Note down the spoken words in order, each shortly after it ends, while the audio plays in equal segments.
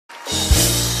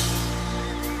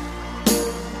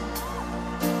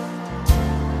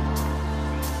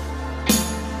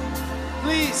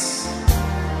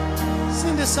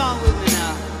song with me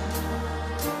now.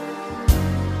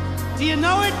 Do you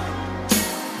know it?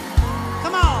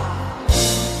 Come on.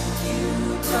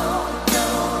 You don't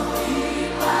know me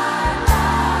by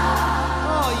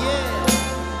now. Oh yeah.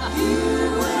 You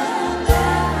will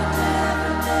never,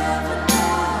 never, never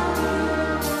know me.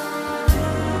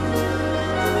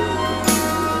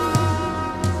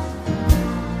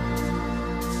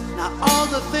 Now all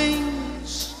the things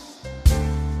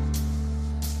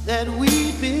that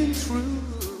we've been through,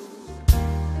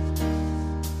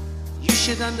 you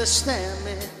should understand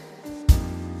me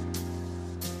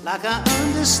like I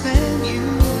understand you.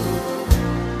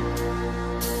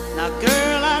 Now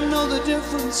girl, I know the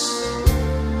difference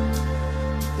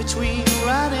between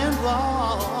right and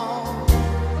wrong.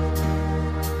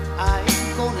 I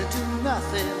ain't gonna do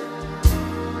nothing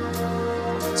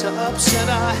to upset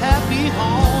our happy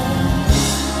home.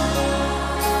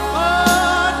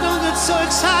 Oh, don't get so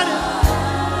excited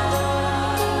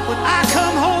when I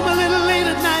come home a little late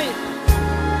at night.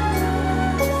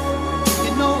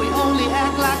 You know we only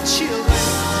act like children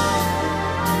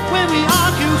when we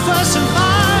argue, fuss and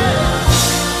fight.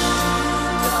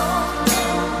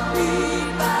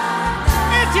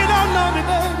 If you don't know me,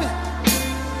 baby,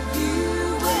 you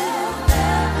will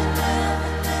never, never,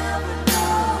 never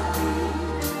know me.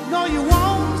 No, you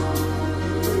won't.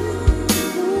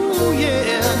 Ooh,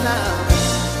 yeah, now.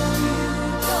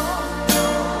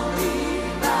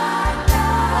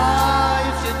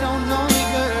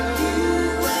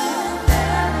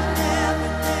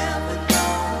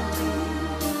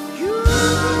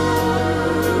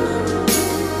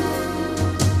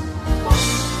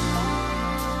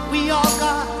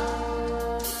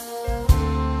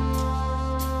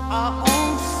 Our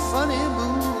own funny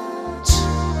moods.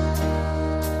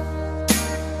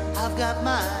 I've got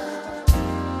mine.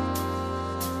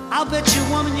 I'll bet you,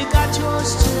 woman, you got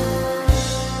yours too.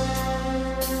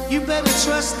 You better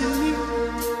trust in me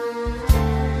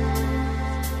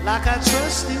like I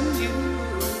trust in you.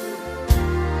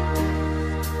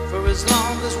 For as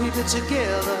long as we've been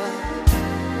together,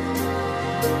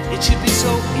 it should be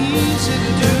so easy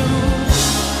to do.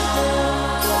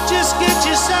 Just get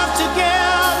yourself together.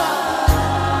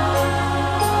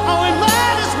 Oh, we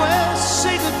might as well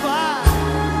say goodbye.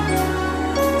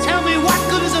 Tell me, what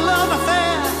good is a love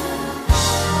affair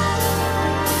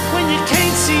when you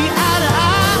can't see eye to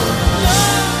eye?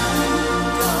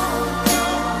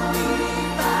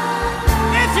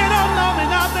 If you don't know me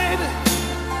now, baby,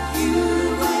 you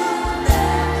will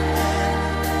never,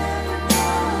 never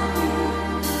know me.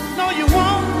 No, you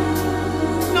won't.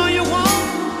 No, you won't.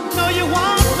 No, you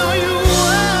won't. No, you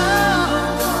won't.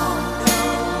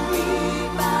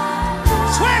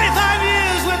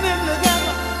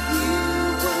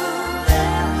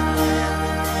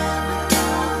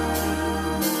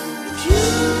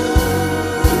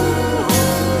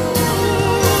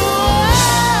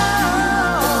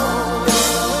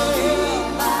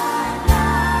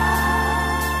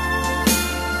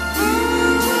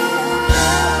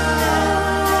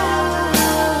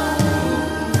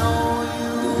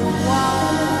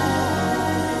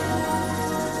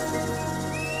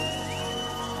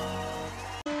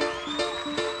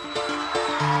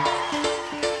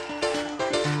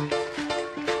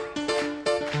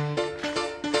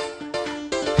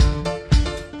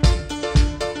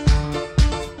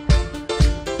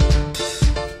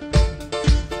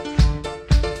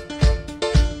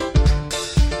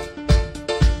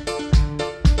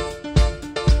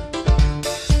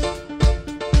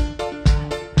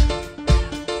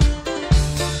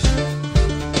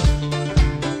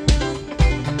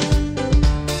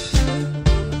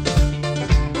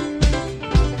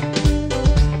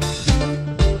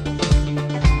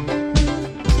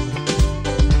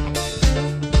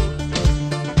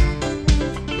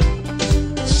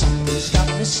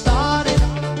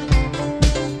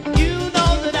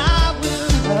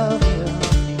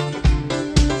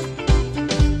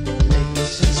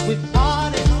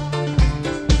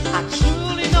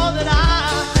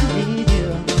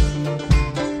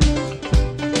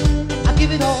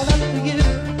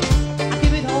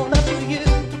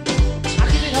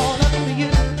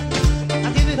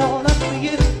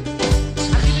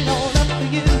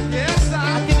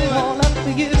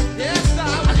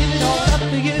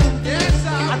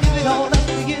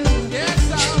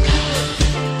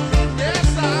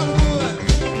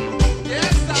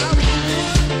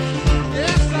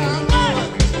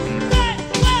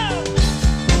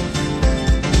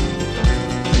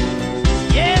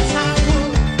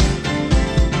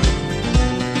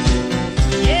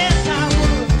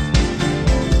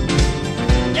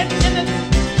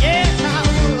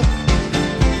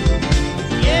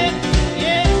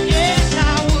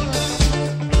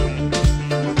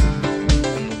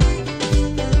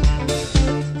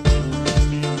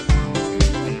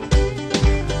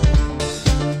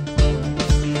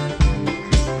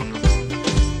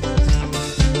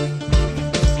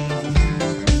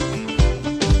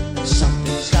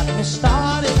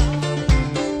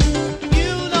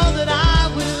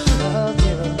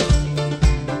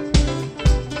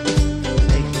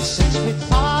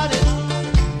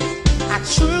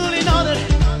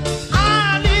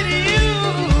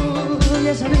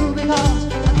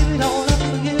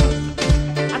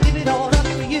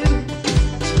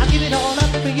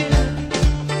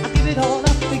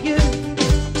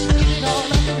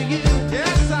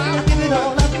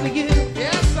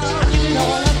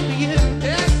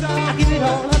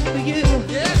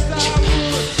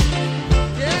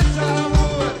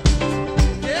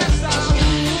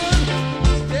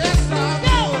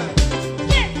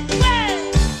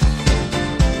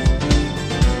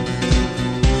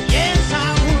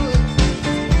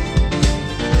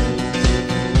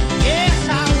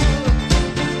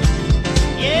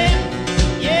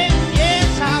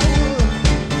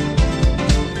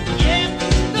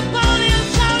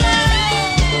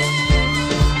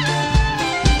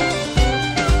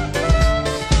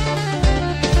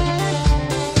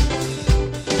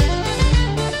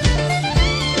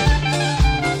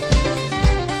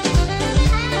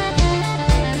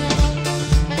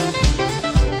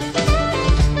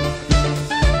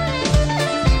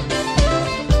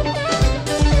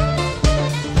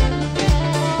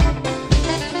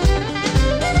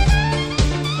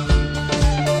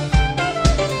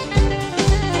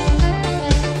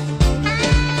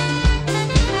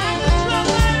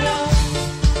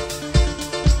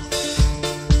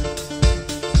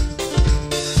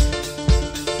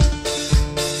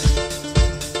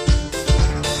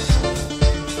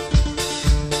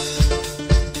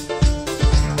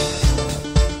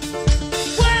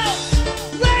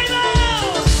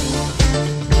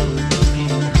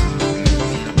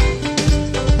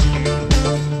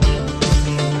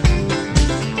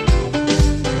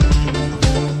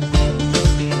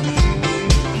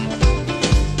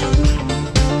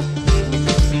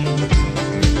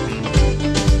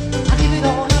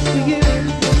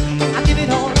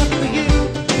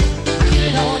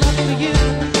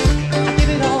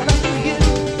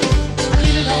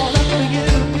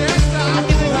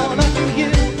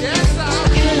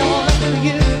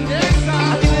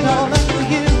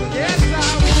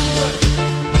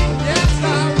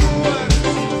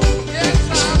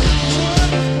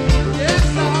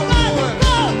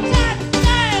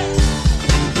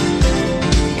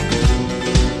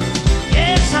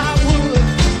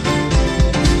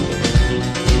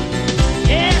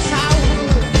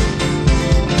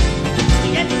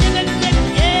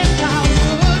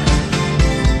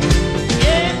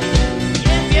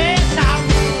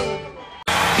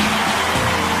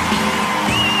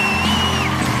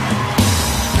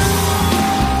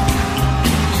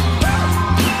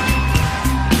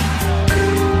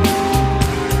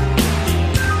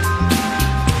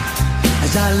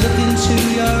 into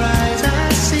your eyes, I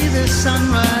see the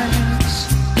sunrise.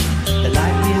 The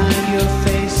light behind your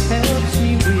face helps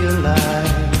me realize.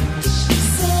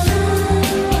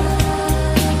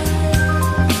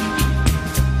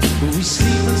 We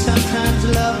sleep and sometimes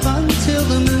love until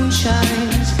the moon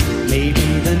shines. Maybe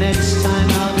the next time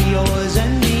I'll be yours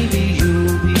and maybe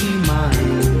you'll be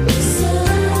mine.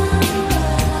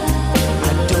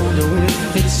 I don't know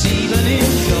if it's even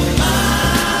in your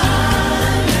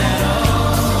mind at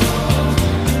all.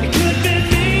 It could be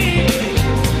me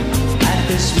at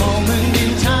this moment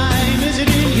in time. Is it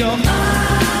in your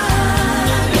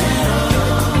mind at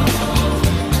all?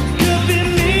 Could be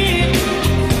me,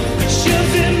 it should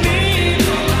be me.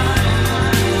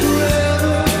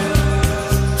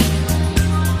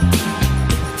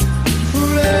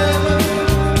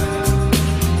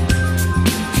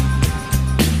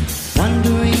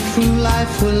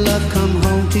 Will love come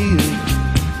home to you?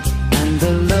 And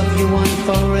the love you want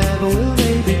forever, will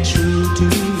they be true to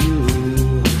you?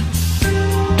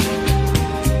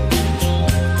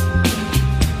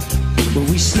 Will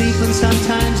we sleep and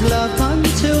sometimes love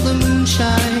until the moon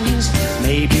shines?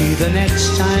 Maybe the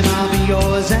next time I'll be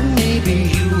yours and maybe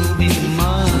you'll be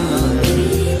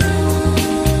mine.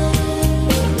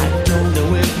 I don't know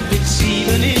if it's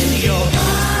even in your mind.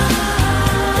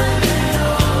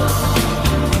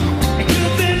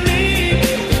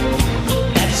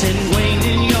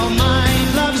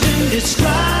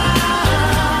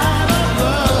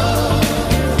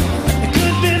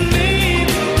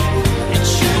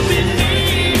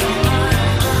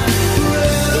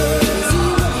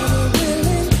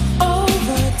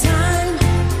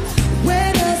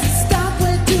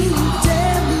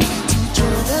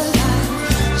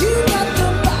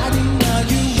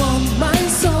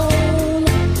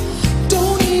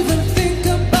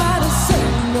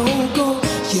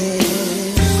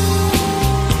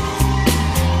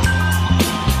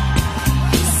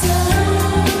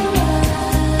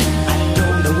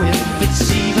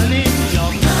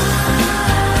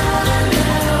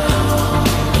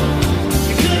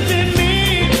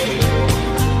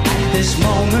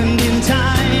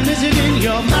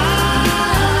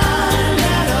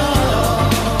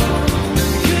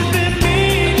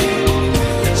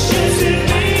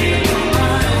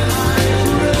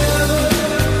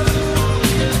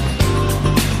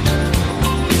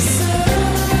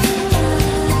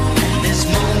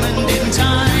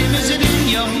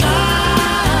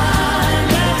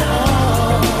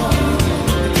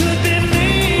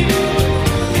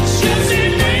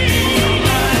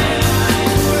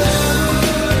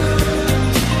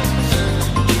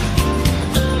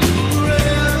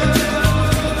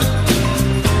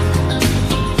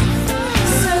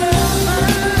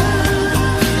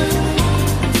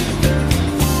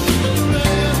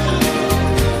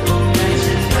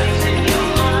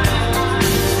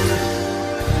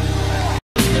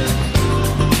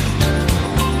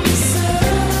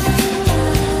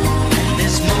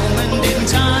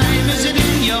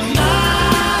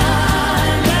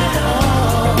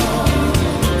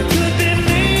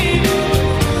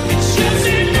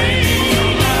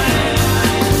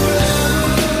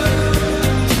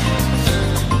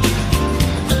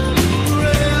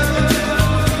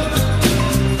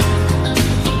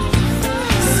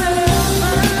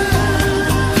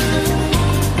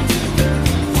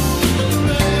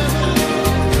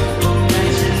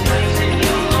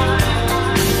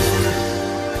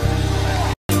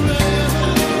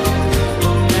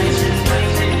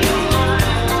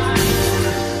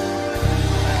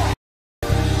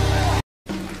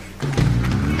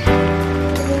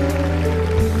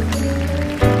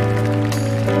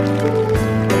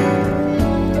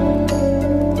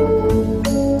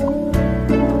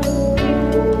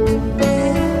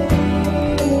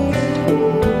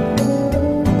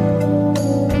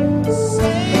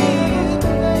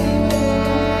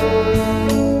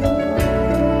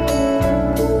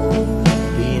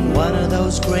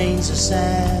 Grains of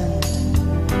sand,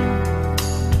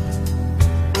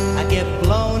 I get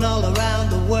blown all around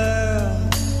the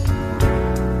world,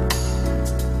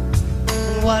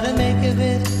 and what to make of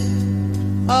it,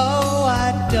 oh,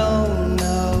 I don't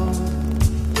know.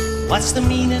 What's the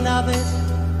meaning of it,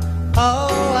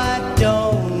 oh, I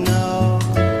don't know.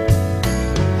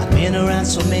 I've been around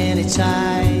so many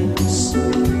times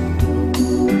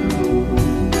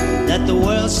that the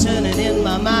world's turning in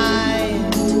my mind.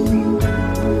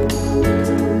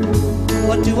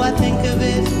 What do I think of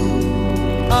it?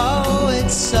 Oh,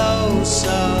 it's so.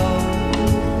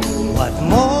 What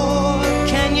more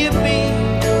can you be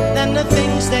than the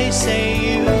things they say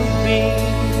you'll be?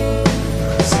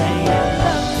 Say you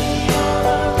love me all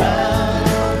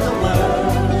around the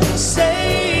world.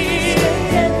 Say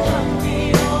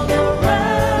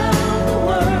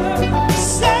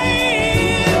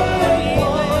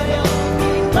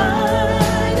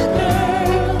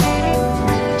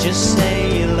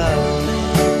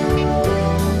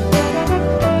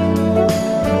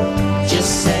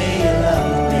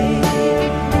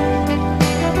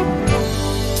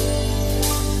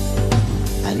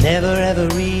never ever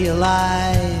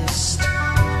realized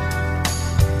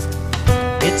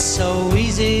it's so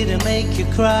easy to make you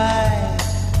cry.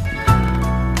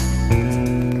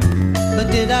 But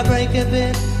did I break a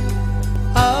bit?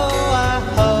 Oh, I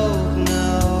hope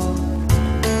no.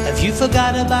 Have you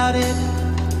forgot about it?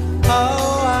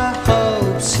 Oh, I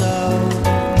hope so.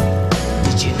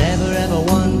 Did you never ever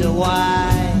wonder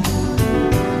why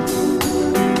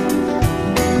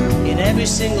in every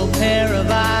single pair of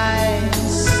eyes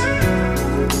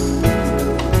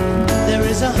there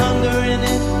is a hunger in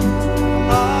it,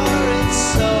 or its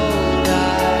soul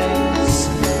dies?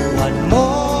 What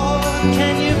more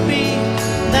can you be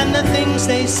than the things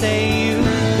they say you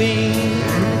be?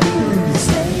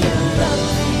 Say you love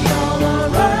me all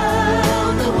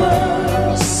around the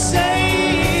world.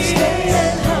 Say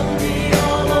and hug me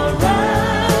all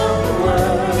around the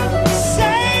world.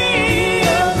 Say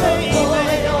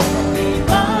boy, don't be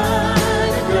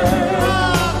mine, girl.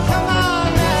 Oh, come on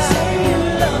now. Say you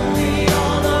love me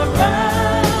all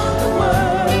around the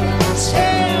world.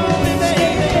 Tell me,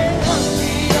 baby, and hug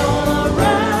me all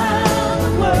around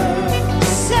the world.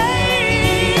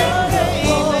 Say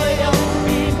boy, don't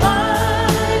be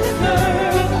mine,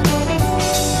 girl.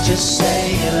 Just say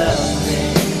you love me.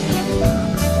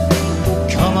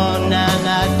 Come on now,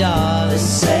 now, darling,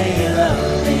 say you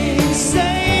love me.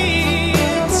 Say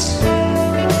it.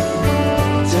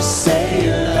 Just say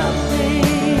you love me.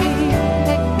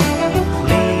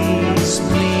 Please,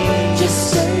 please. Just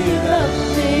say you love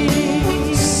me.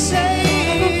 Say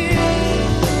it.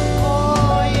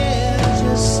 Oh yeah,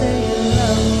 just say you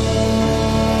love me.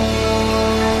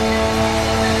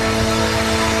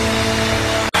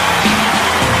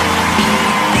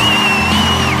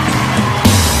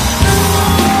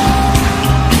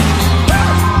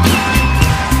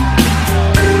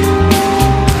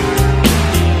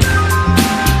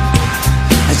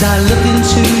 As I look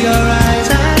into your eyes,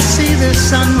 I see the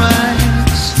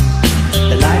sunrise.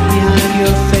 The light behind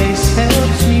your face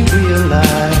helps me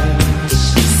realize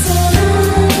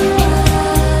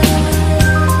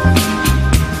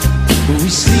we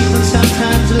sleep and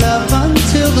sometimes love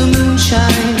until the moon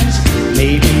shines.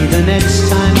 Maybe the next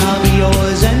time I'll be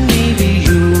yours and maybe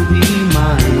you'll be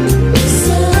mine.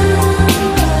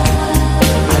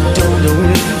 I don't know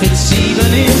if it's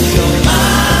even in your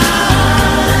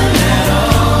mind at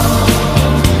all.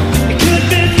 It could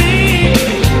be me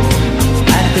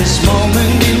at this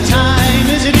moment in time.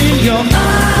 Is it in your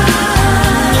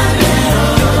mind at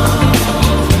all?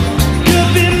 Could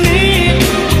be me,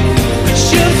 it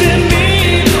should be me.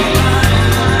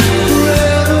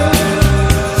 Forever,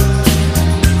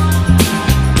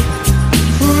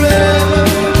 forever.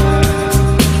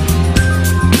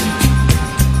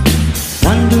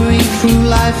 Wandering through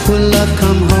life, will love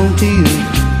come home to you?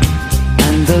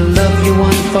 And the love you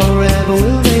want forever,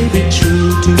 will they be true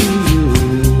to you?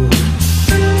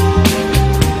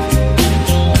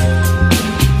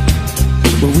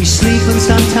 Will we sleep and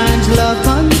sometimes love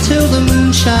until the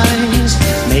moon shines?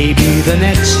 Maybe the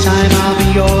next time I'll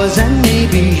be yours and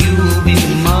maybe you'll be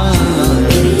mine.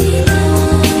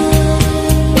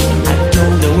 I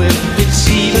don't know if it's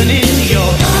even in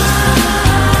your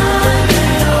mind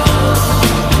at all.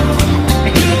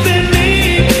 It could be me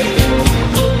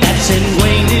that's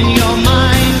ingrained in your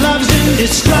mind. Love's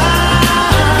indescribable.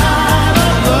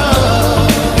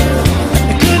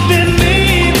 It could be me,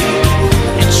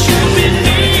 it should be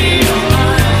me.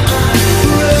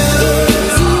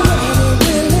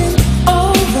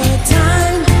 Over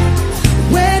time,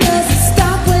 where does it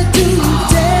stop? Where do you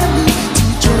dare me to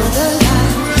draw the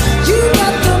line? You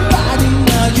got the body,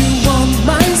 now you want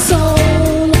my soul.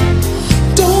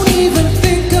 Don't even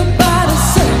think about it,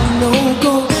 say no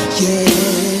go, yeah.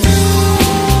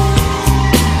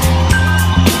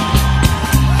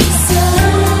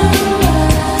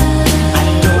 I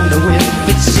don't know if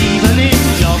it's even in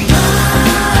your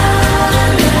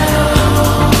mind at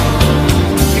all.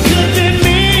 It could be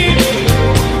me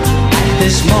at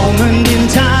this moment in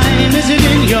time. Is it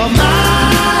in your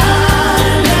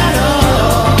mind at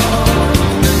all?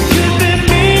 It could be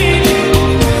me,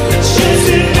 it should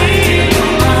be me.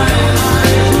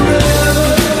 Forever.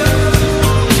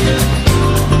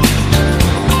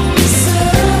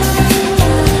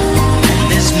 At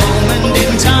this moment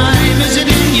in time, is it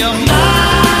in your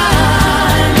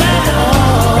mind at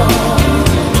all?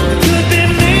 It could be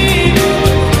me,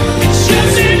 it should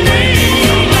be me.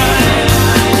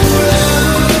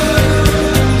 Forever.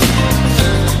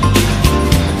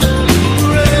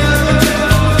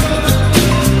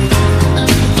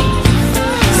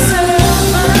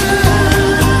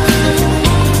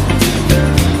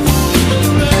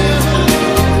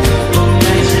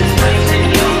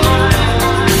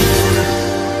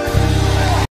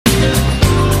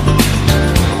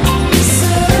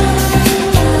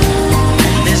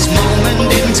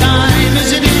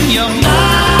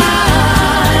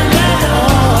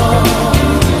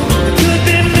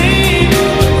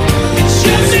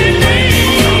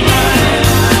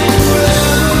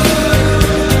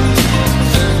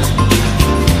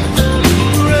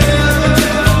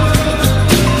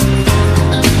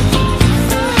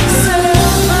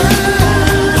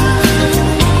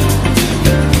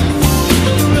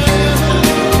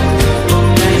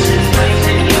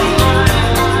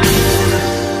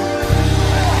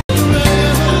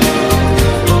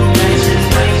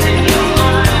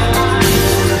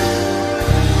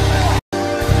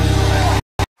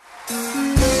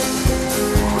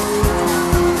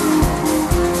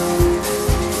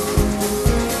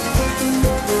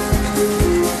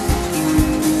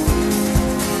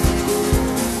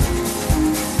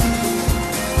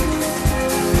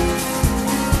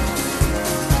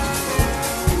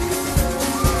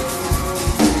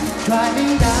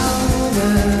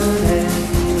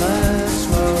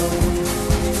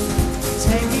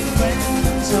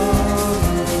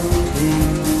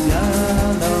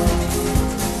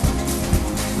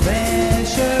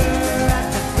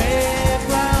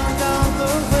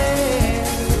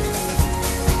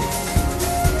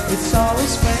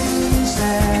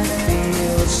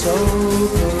 so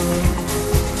good.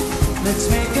 Let's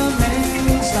make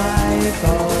amends like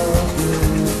all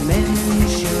good men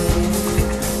should.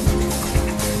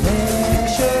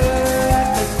 Measure at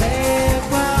the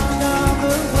fairground of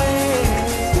the way.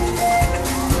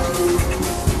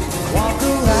 Walk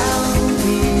around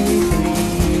me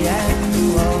free and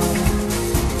warm.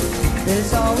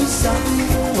 There's always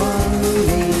someone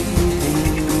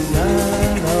leaving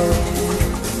alone.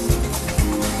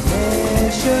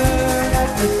 Measure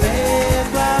at the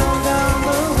fairground on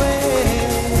the way.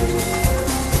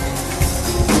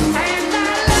 And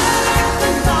I love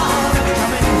the thought of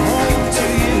coming home to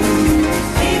you,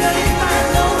 even if I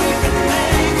know we can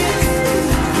make it.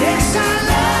 Yes, I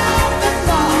love the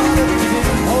thought of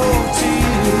giving home to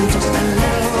you, just a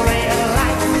little ray of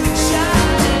light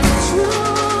shining through.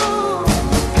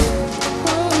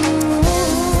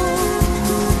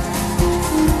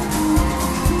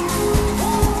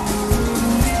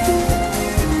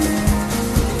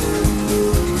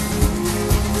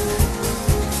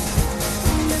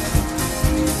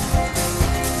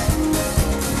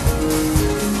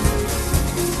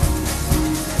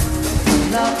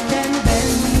 Love can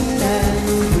bend and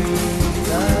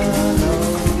breathe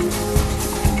alone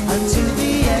until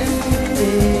the end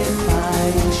it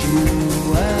finds you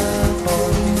at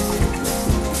home.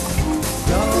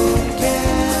 Don't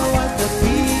care what the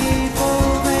people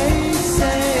may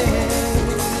say.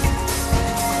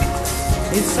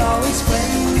 It's always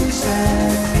friends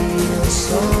that feel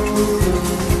so good.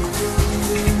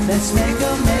 Let's make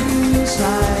amends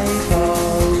like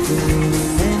all good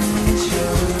men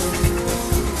should.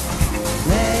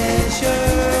 Leisure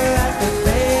at the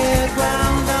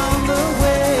fairground on the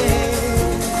way.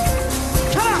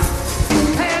 Come on!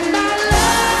 And I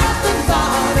love the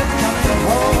thought of coming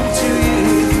home to you,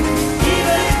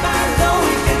 even if I know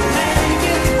we can make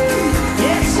it.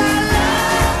 Yes, I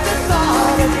love the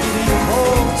thought of getting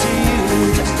home to you,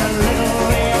 just a little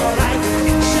ray of light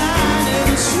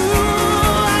shining through.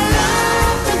 I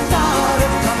love the thought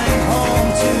of coming home.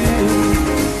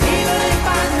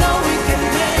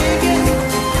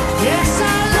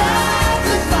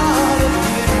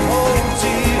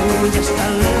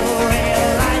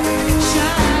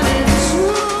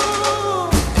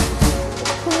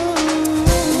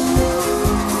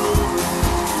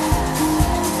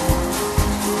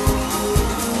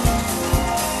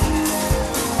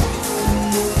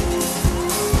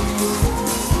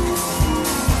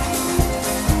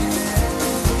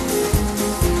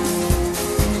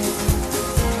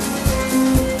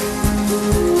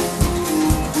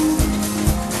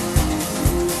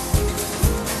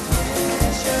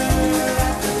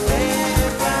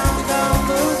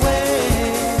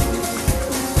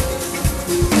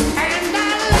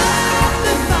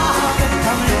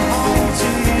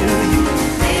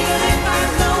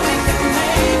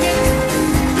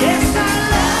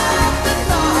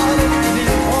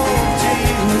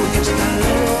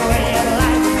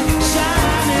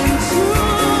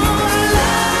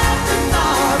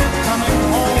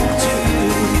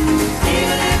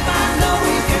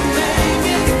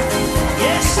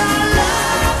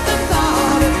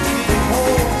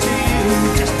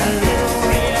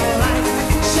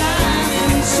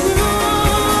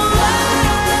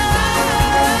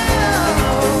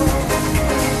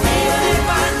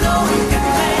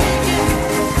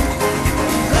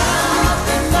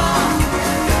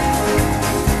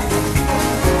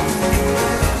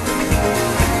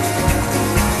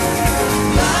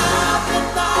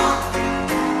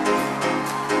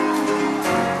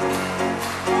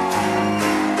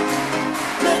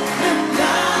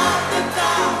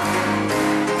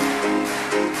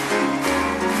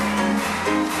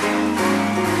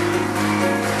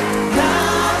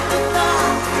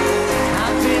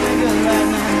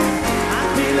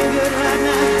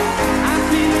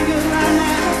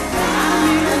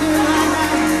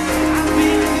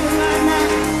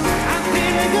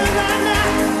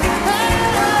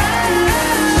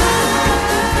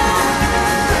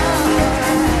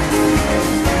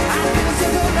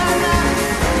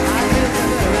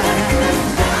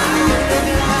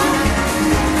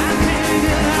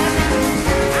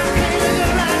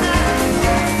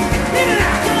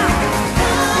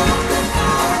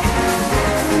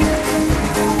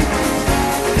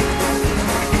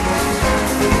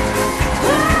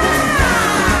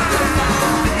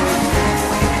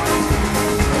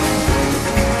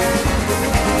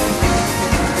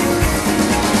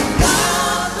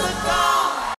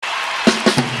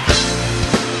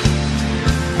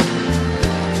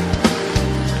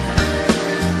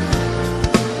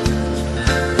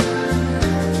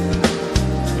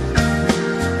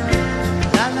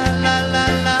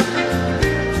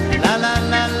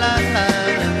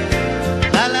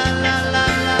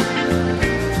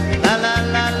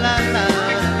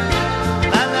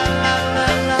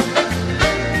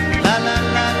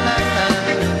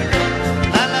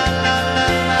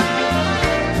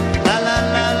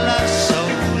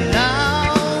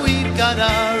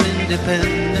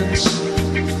 independence.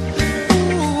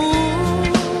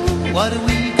 Ooh, what are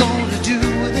we gonna do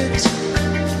with it?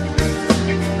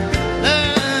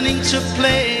 Learning to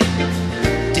play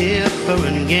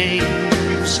different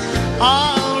games,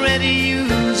 already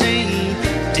using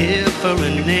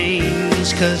different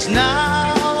names, 'cause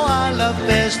now our love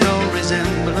bears no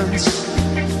resemblance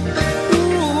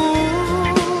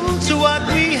to what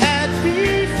we had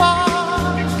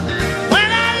before. When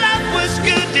our love was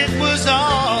good, it was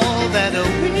all that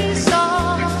we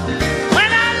saw.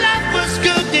 When our love was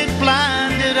good, it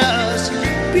blinded us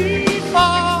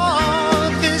before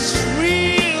this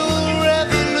real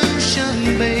revolution,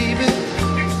 baby,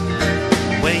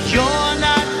 where you're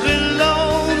not below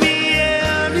me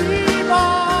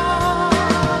anymore.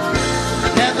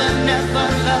 Never, never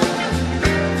love,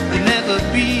 never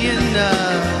be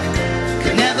enough.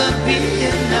 Never be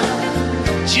enough,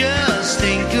 just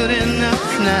ain't good enough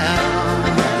now.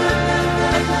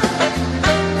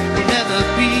 Never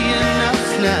be enough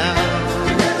now.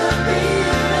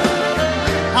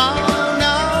 Oh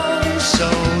no, so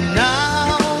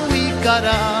now we got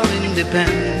our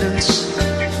independence.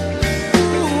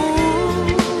 Ooh,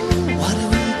 what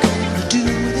are we gonna do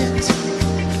with it?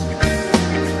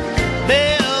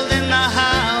 Building the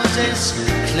houses,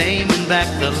 claiming back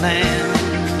the land,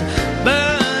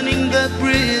 burning the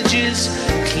bridges,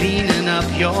 cleaning up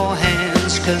your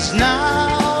hands, 'cause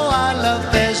now our love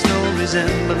bears no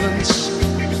resemblance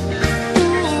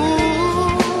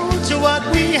to what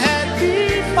we had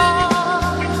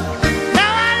before.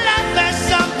 Now our love has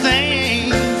something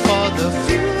for the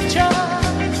future.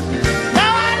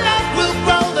 Now our love will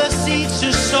grow the seeds to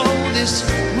sow this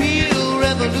real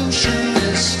revolution,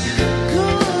 this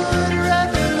good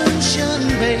revolution,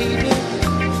 baby.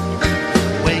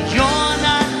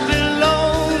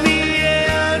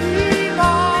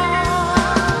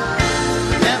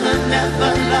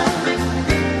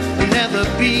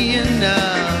 Be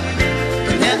enough,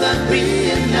 never be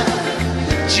enough,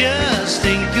 just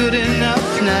ain't good enough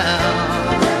now.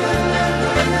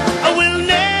 I will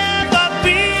never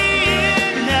be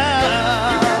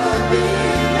enough.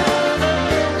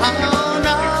 Oh no,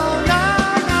 no,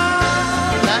 no.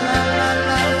 La la la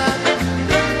la la,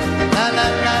 la la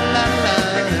la la la,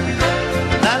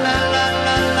 la la la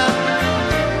la la,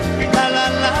 la la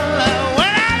la la.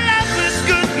 When our love is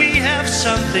good, we have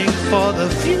something for the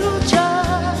future.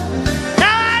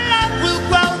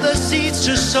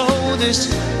 To sow this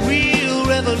real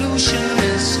revolution,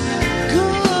 this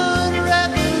good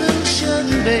revolution,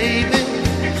 baby,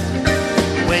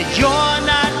 where you're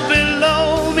not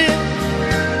below me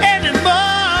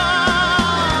anymore.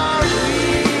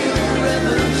 Real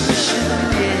revolution,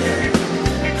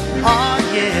 yeah. Oh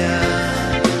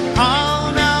yeah. Oh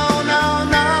no, no,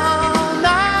 no,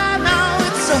 no, no.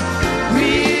 It's a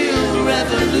real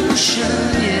revolution,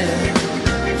 yeah.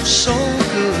 So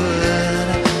good.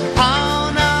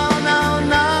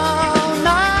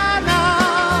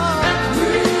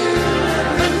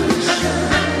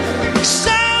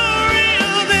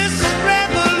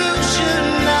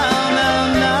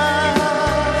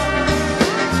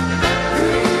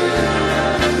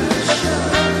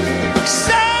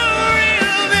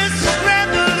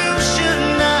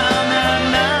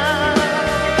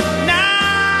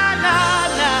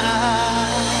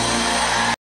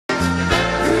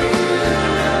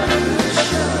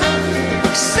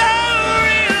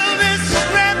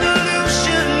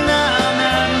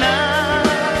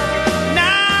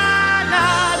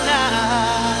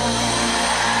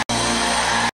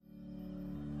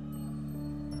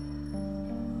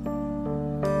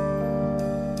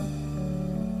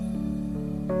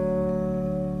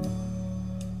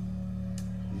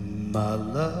 My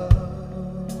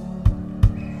love,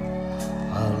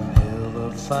 I'll never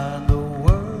find the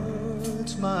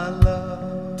words, my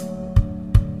love,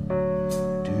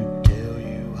 to tell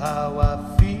you how I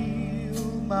feel,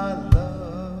 my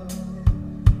love.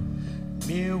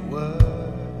 Mere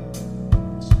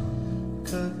words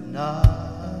could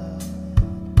not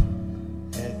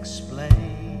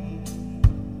explain.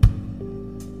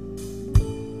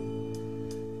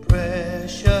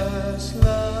 Precious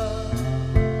love,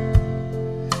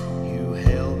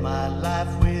 my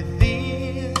life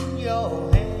within your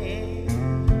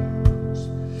hands,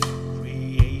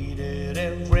 created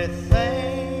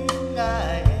everything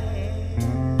I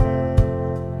am,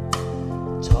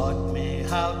 taught me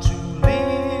how to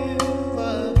live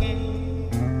again.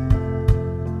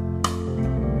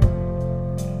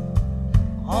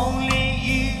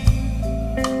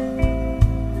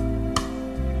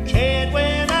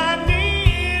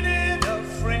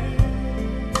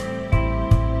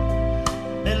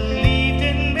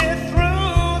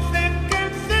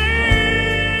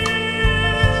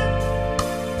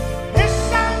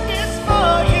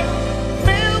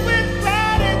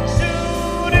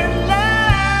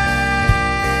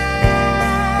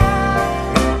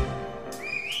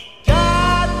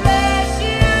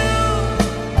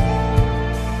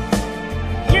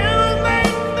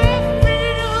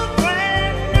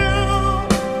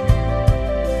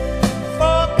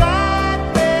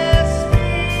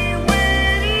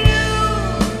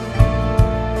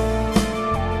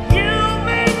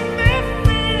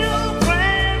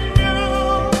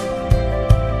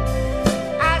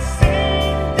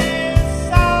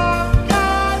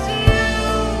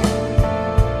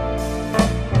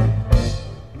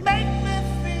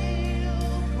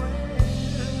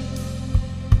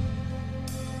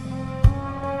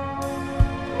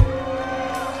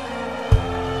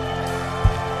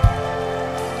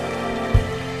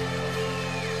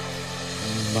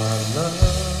 my love.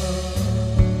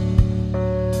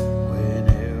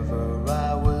 Whenever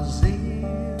I was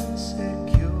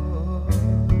insecure,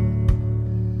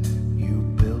 you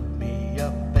built me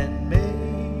up and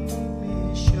made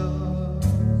me sure.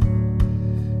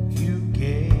 You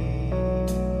gave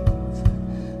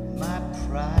my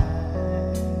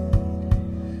pride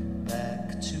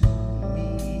back to me.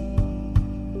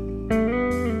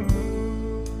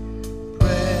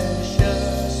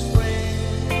 Precious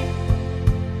friend,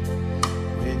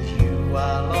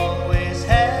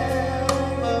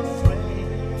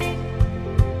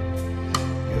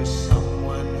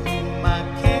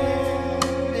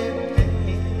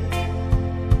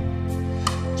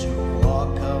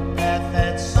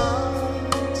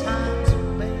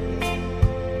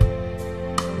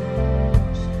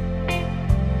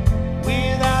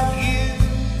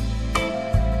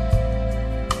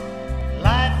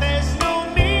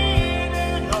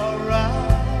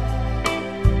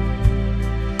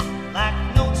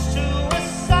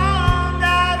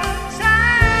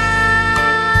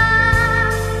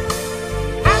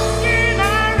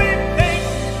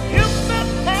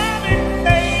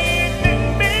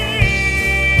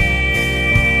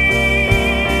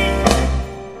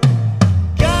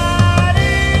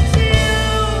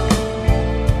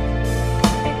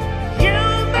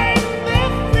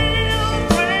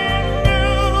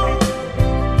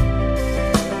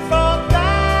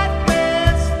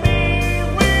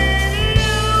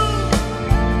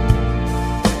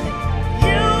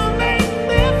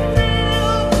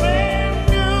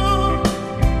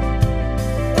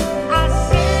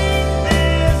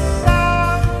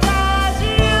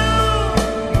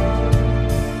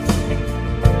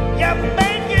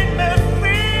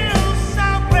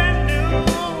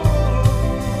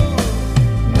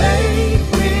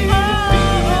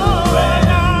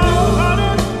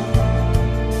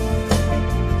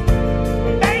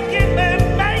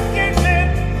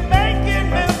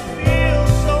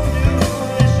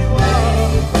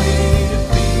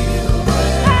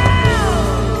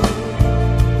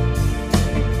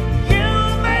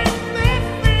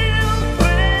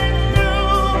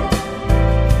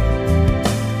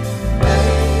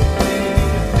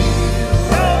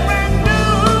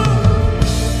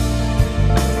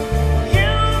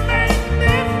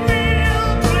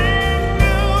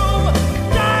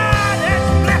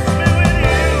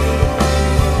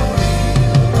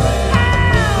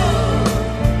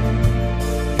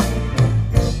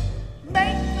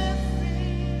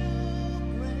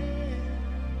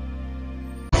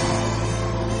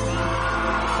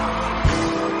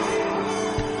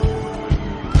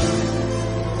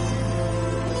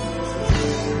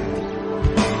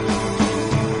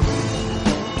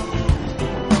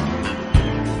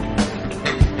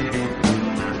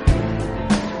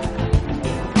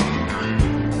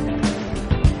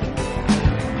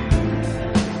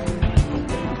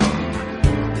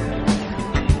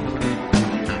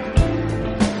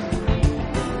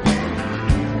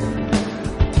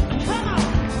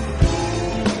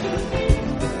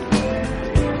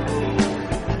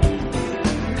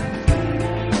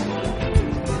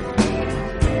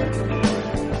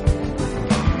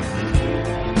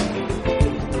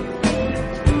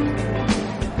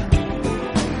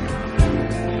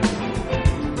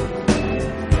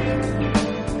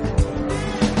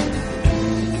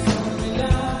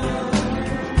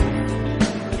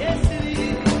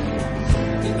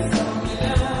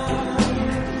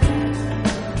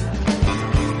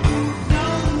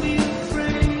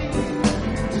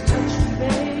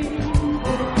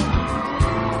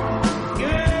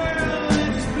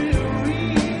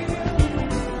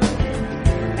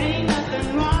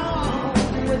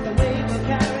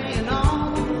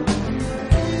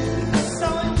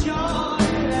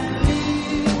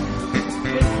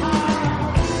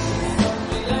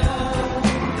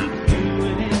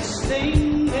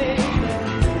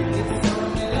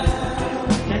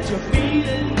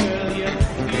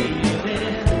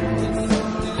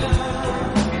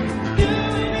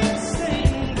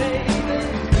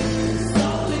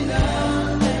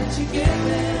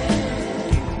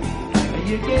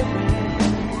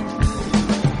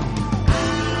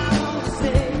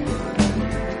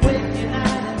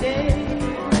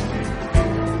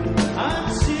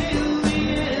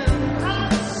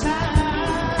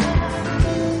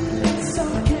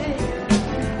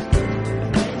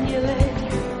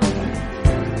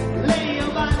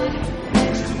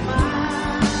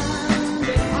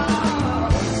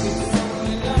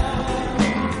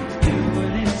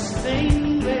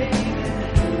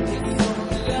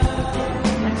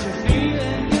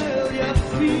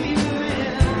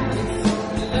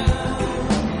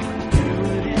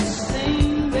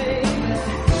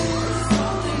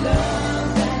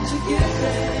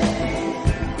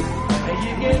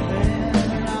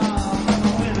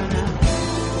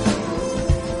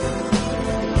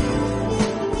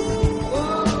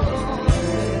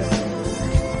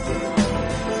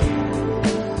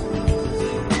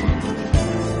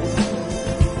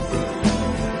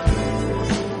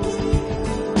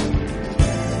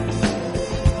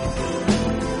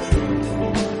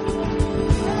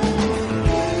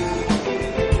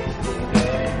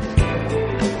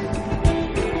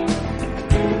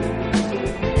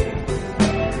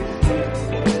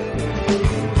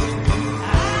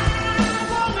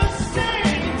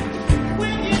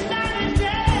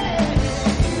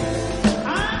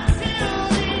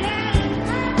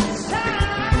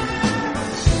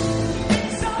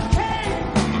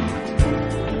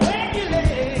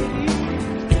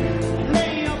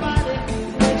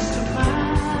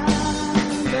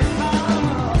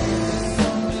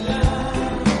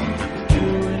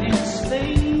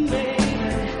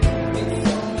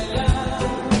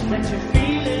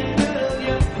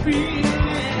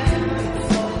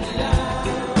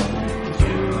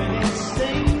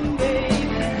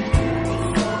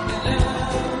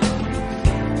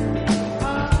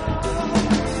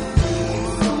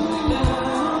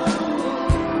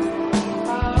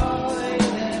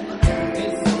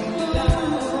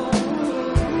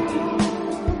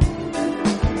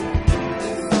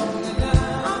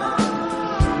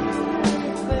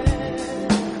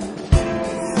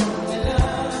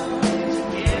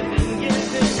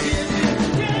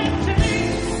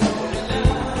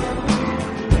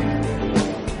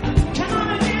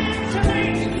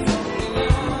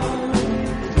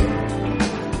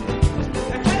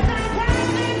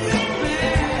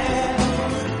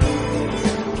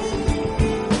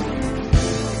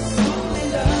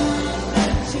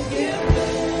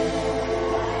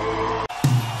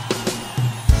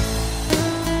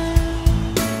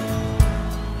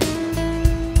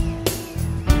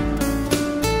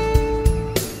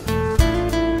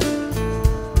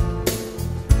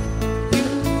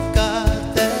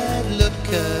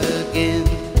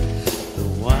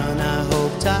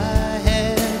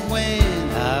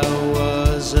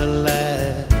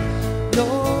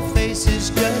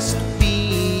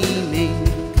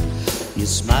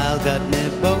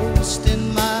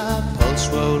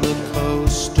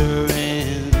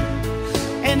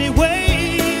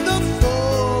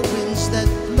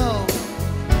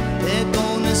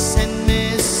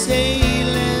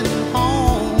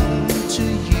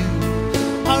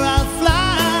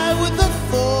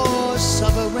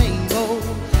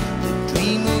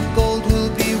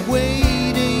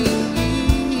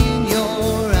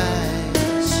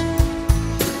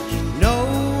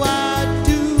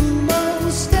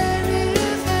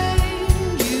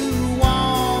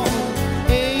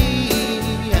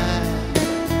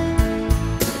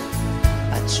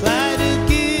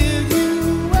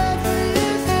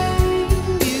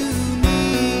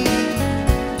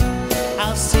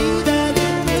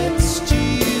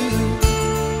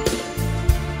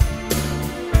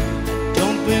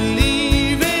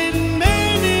 believe in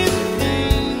many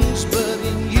things, but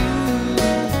in you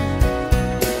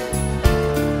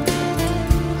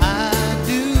I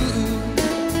do.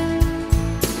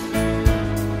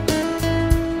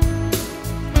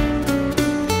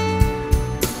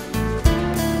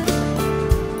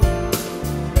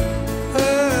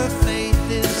 Her faith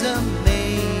is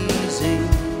amazing.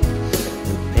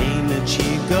 The pain that she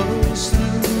goes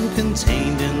through,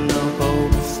 contained in the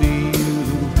hope for you.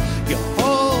 Your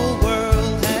whole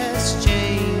world has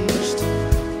changed.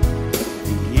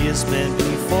 The years spent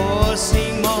before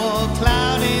seem more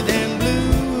cloudy than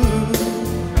blue.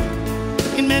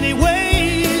 In many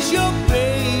ways, your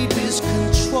baby's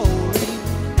controlling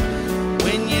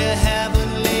when you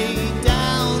haven't laid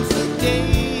down for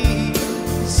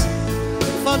days.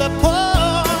 For the poor,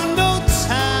 no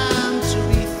time to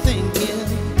be thinking.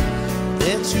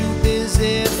 They're too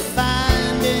busy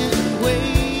finding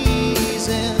ways,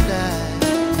 and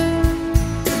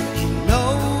you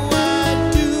know I'd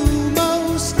do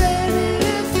most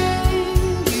anything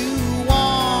you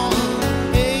want.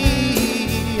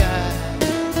 Hey,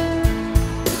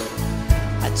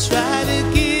 I try to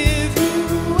give you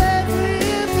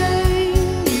everything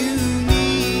you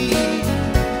need.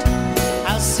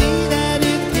 I'll see that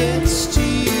it gets to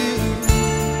you.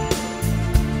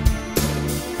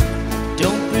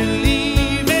 Don't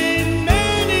believe in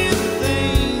many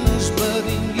things, but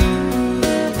in you.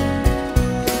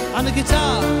 On the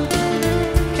guitar,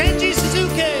 Kenji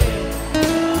Suzuki.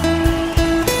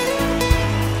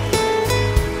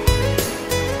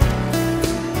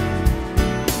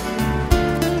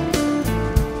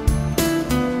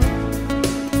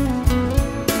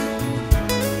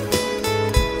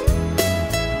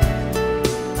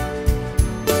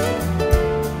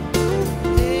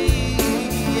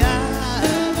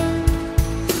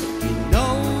 You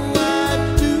know I'd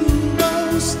do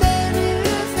most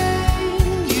anything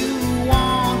you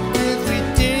want every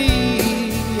day.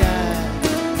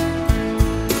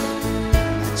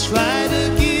 I try to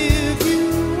give you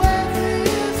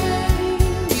everything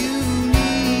you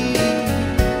need.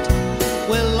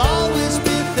 We'll always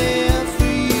be there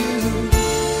for you.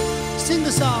 Sing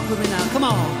the song with me now, come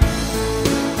on.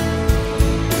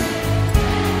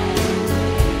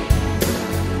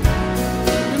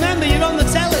 Remember, you're on the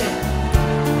telly.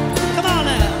 Come on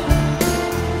now.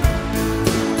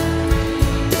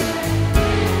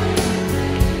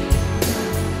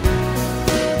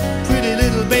 Pretty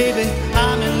little baby,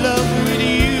 I'm in love with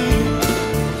you.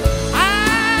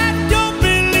 I don't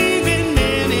believe in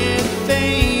many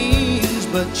things,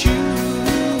 but you.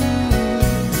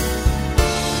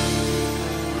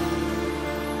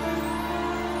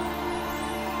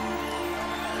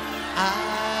 I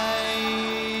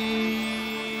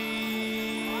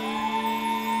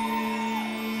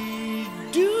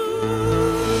do.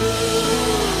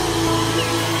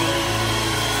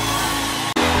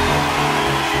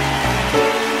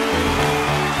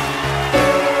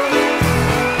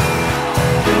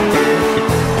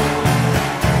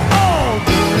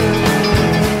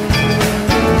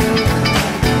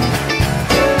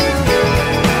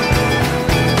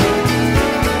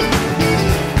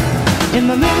 In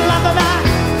the middle of the night,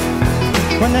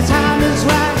 when the time is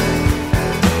right,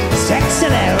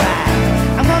 sexily right,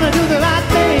 I'm gonna do the right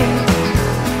thing.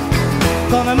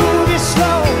 Gonna move you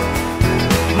slow,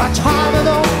 much harder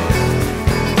though.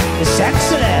 It's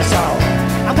sexily so.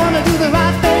 I'm gonna do the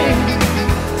right thing.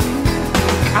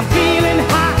 I'm feeling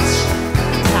hot,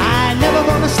 I never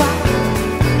gonna stop.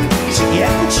 So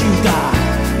get what you got.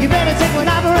 You better take what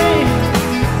I bring.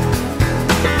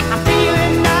 I'm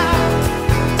feeling now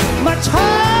much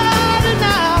harder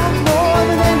now, more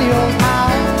than any old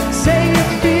time. Say you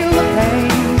feel the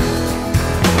pain.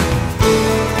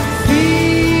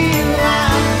 Feel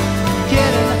like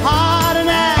getting harder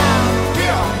now.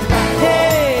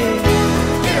 Hey,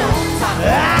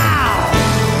 ow.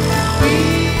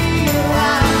 Feel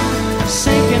like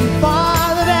sinking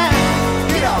farther down.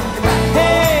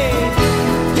 Hey,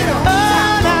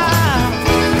 oh, now.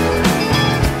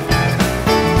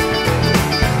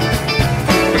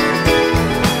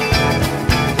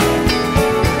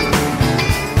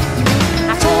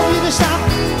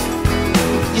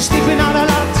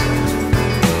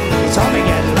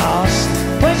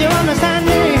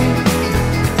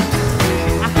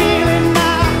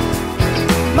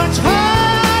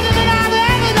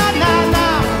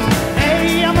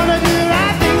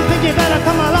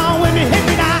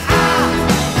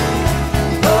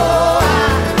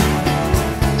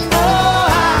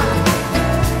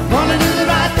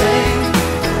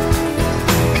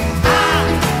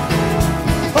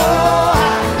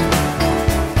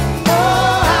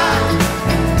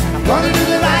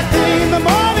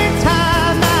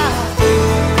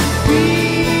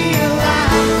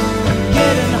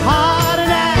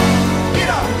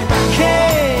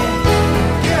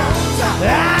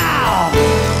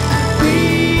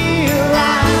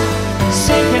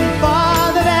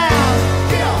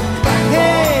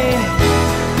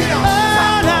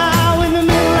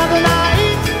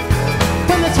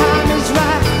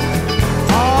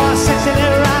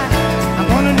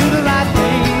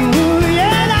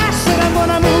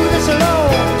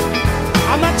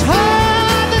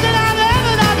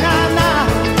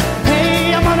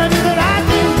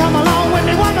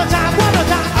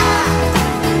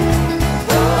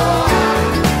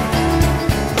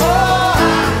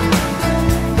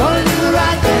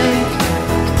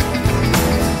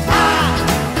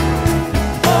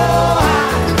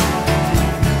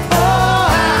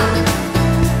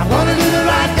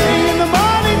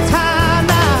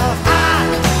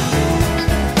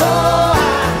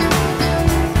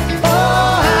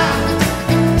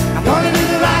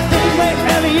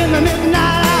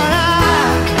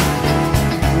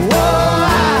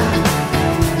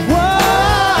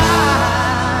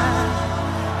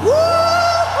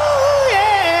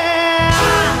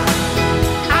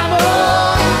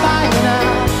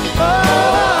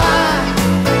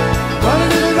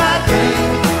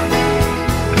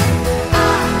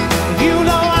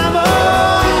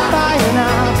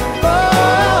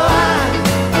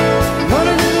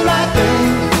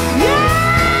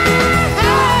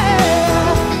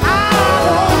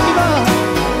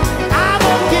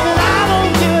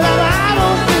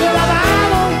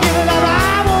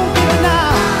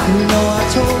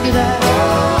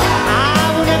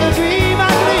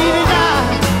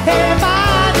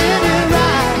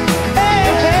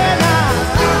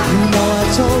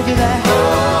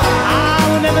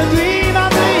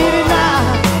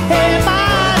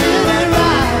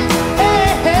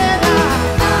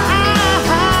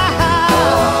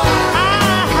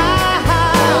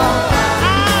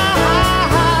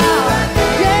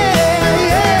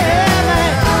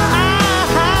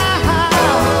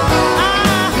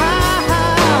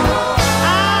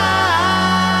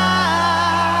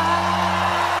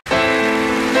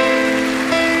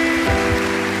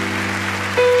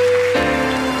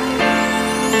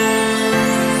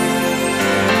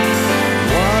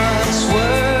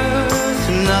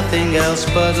 nothing else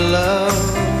but love.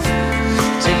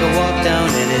 Take a walk down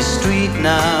any street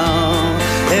now.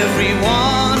 Every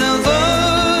one of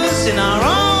us in our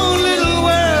own little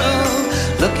world,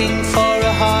 looking for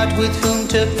a heart with whom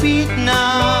to beat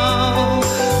now.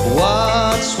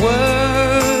 What's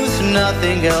worth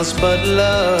nothing else but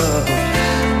love?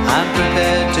 I'm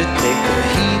prepared to take the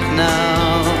heat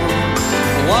now.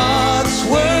 What's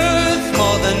worth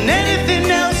more than anything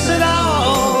else at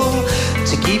all?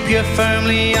 To keep you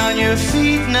firmly on your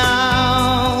feet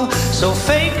now. So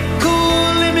fake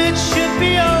cool image should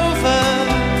be over,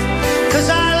 'cause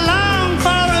I long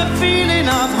for a feeling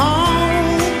of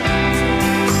home.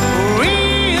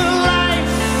 Real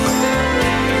life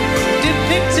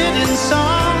depicted in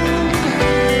song,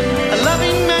 a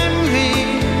loving memory.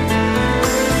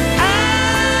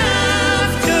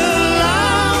 After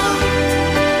long,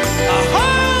 a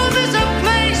home is a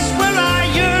place where I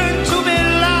yearn to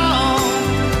belong.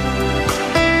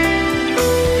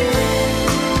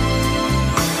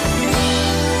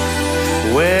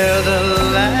 Where the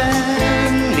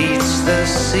land meets the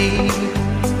sea,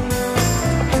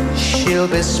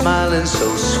 she'll be smiling so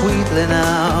sweetly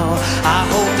now. I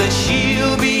hope that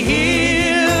she'll be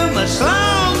here much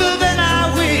longer than I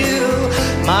will.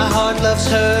 My heart loves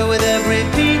her with every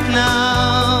beat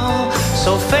now.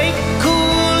 So fake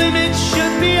cool image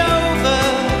should be over,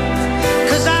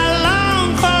 'cause I long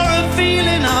for a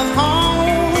feeling of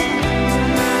home.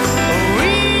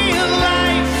 Real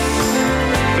life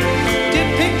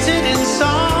depicted in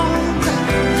song,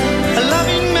 a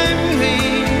loving memory.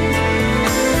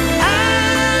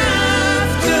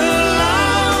 After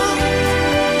long,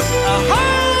 a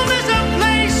home is a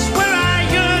place where I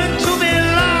yearn to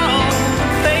belong.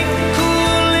 Fake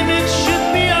cool image should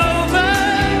be over,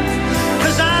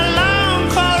 'cause I long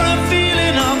for a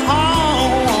feeling of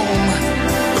home.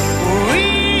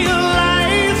 Real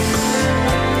life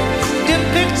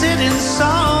depicted in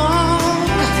song,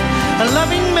 a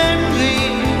loving memory.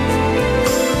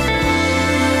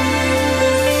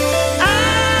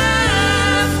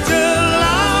 After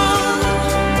long,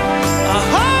 a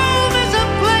home is a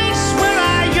place where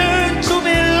I yearn to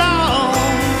belong.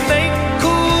 Fake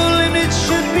cool image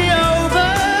should be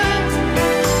over.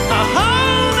 A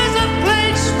home is a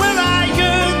place where I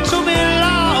yearn to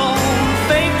belong.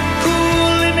 Fake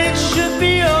cool image should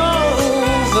be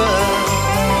over.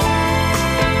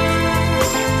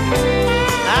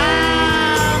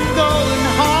 I'm going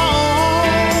home,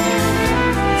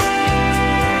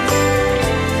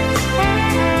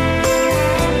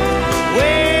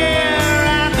 where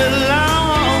I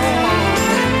belong.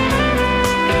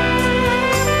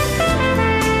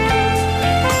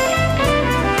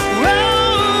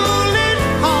 Rolling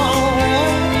home.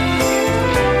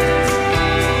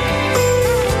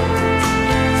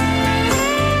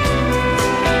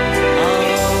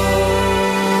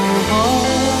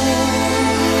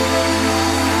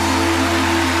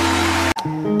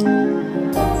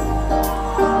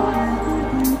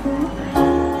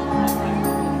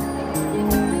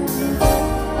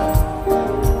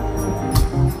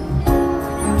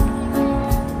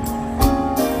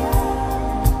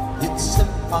 It's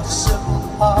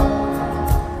impossible,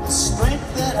 the strength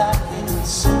that I can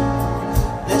see.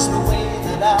 There's no way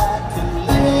that I can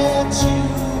let you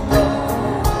go.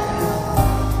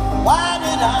 Why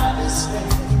did I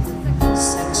mistake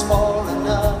sex for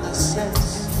another sense,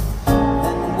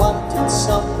 and wanted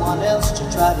someone else to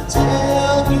try to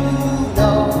tell you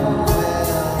no?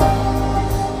 Well,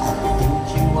 I think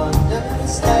you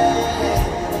understand.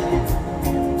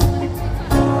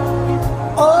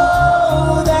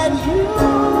 Oh, that you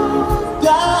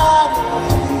got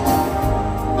it.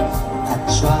 I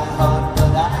try hard,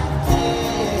 but I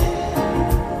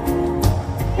can't.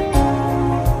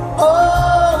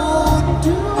 Oh,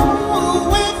 do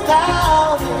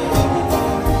without it.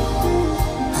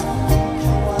 I think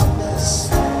you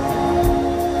understand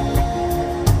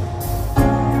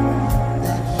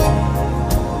that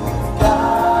you've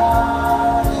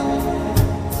got it.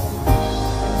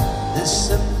 This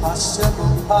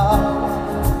impossible power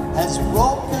has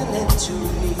broken into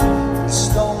me,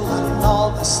 stolen all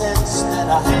the sense that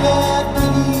I had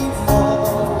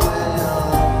before. Well,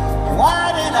 why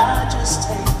did I just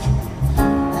take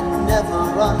and never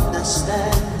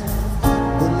understand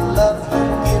the love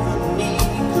you've given me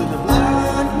could have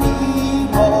learned me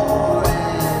more?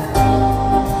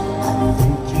 And I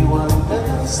think you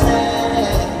understand.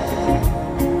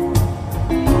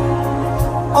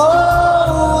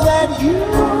 Oh, that you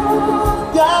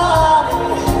got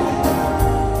it.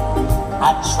 I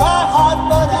try hard,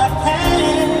 but I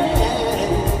can't.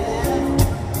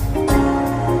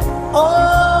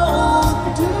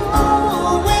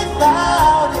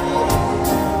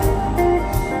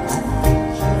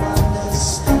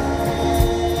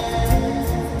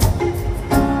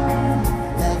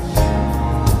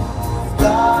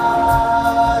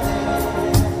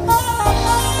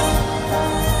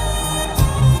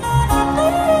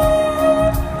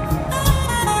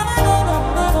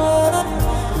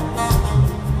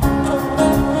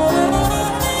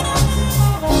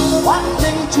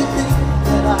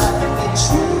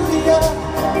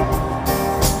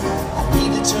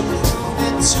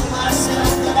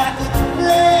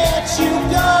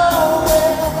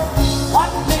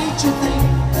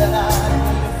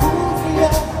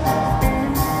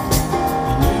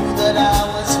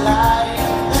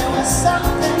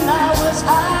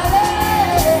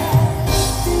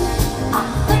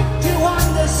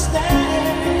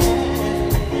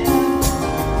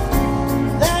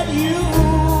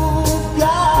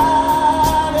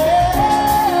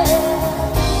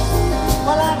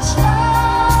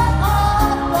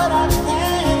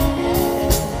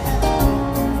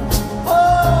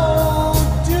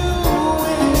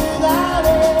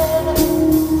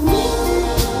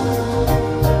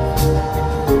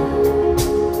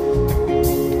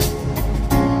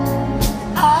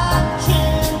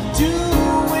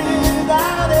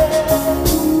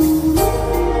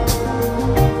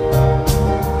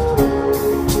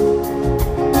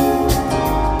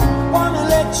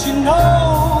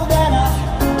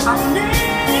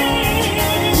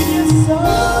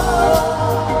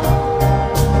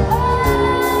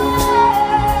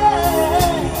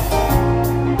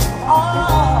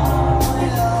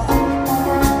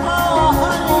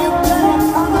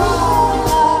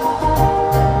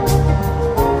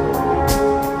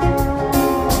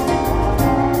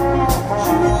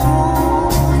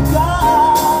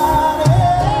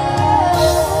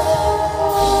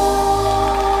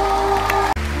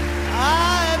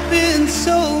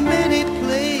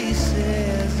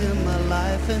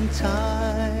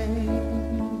 time.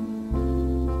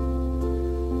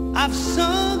 I've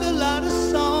sung a lot of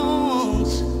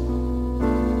songs,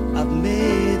 I've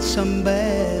made some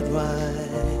bad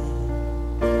rhymes,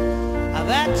 I've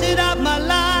acted out my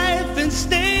life in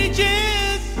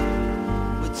stages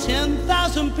with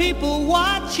 10,000 people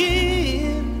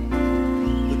watching.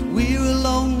 But we're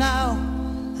alone now,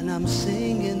 and I'm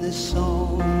singing this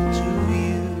song to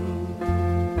you.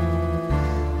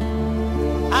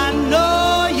 I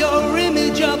know your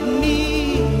image of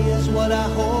me is what I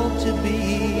hope to be.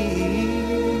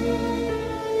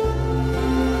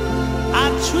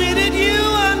 I've treated you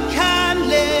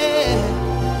unkindly,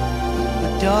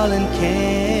 but darling,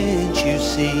 can't you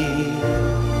see?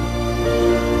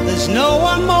 There's no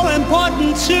one more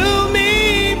important to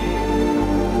me.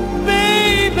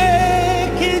 Baby,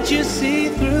 can't you see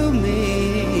through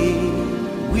me?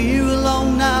 We're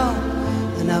alone now,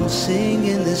 and I'm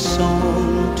singing this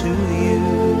song to you.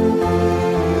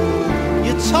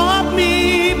 You taught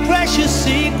me precious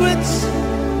secrets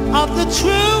of the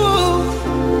truth,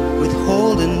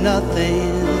 withholding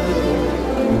nothing.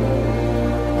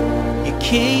 You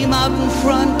came out in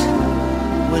front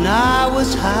when I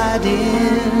was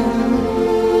hiding.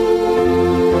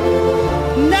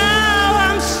 Now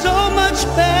I'm so much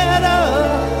better,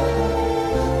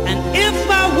 and if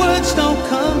my words don't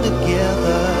come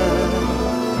together,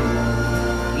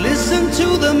 listen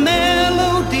to the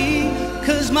melody,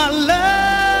 'cause my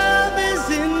love is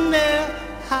in there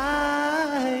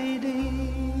hiding.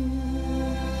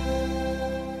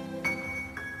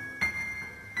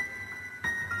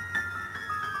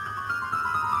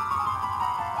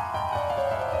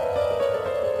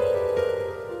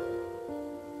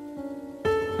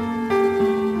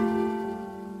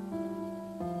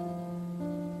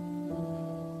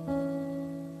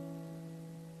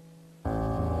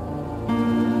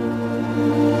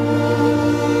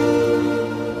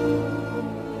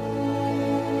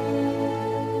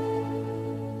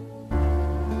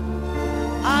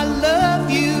 I love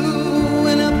you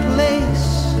in a place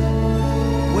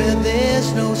where there's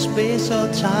no space or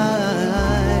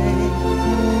time.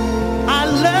 I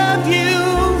love you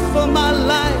for my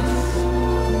life,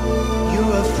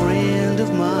 you're a friend of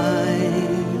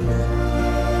mine.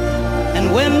 And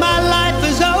when my life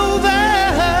is over,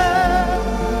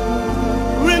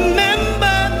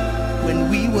 remember when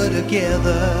we were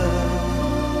together.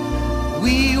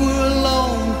 We were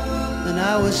alone, and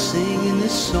I was singing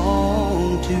this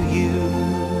song to you.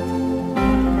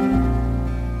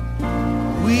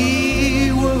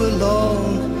 We were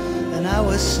alone, and I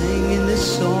was singing this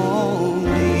song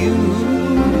to you.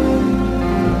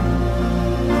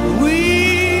 We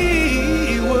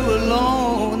were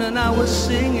alone, and I was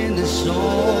singing this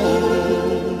song.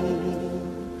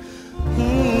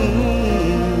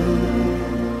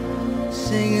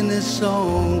 Singing this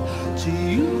song to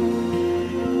you.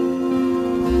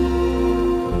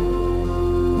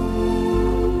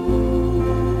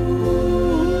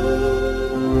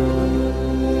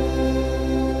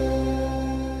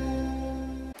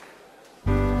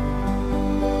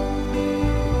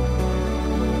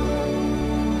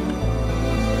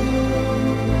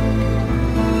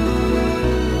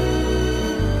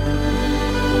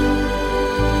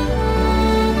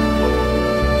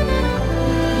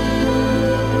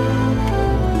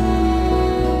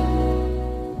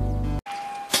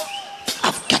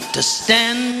 To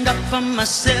stand up for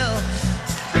myself.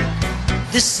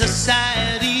 This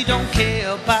society don't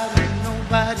care about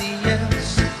nobody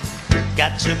else.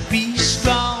 Got to be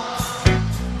strong,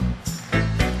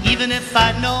 even if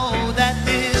I know that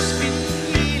this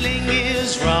feeling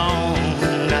is wrong.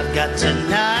 I've got to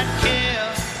not care,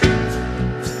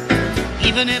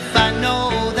 even if I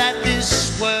know that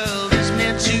this world is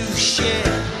meant to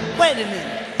share. Wait a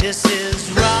minute, this is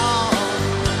wrong.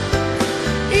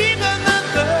 Even the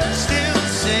birds still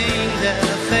sing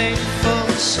their faithful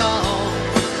song,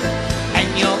 and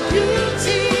your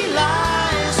beauty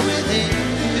lies within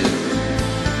you.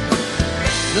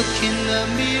 Look in the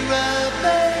mirror,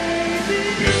 baby.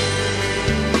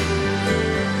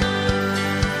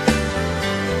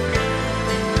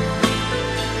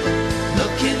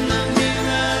 Look in the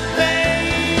mirror,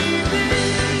 baby.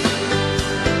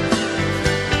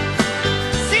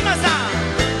 Sing a song.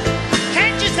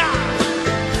 Can't you sing?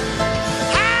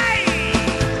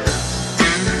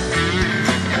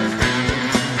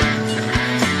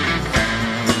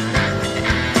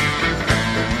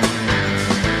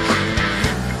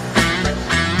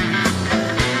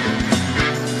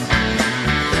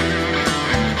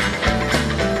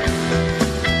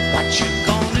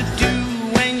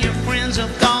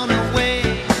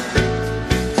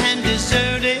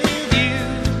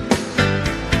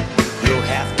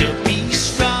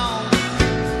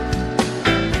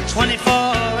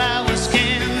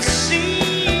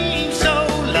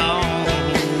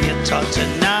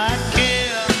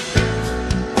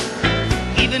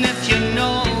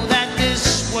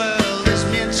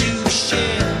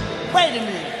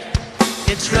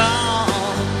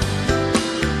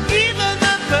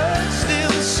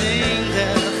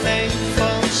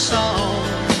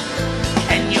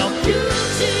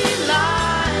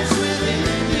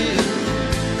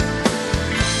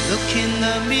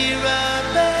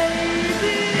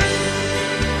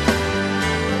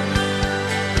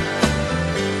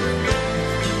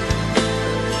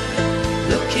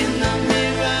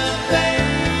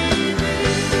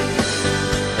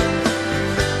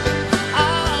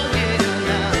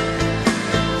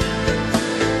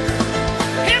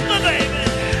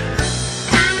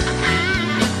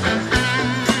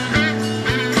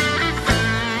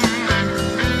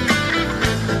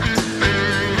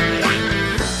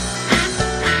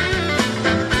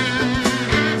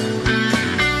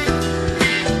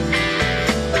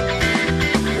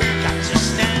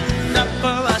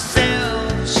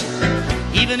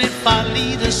 Even if our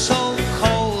leaders so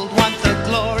cold want the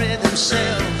glory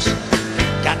themselves,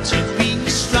 got to be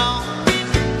strong.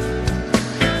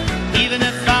 Even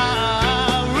if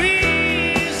our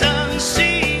reasons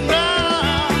seem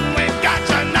wrong, we've got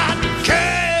to not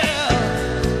care.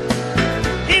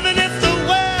 Even if the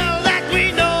world that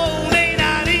we know may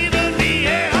not even be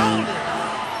held,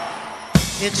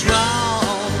 it's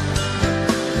wrong.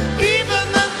 Even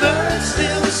the birds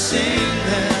still sing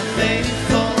their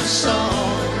faithful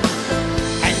song,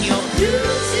 and your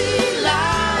beauty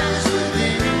lies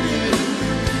within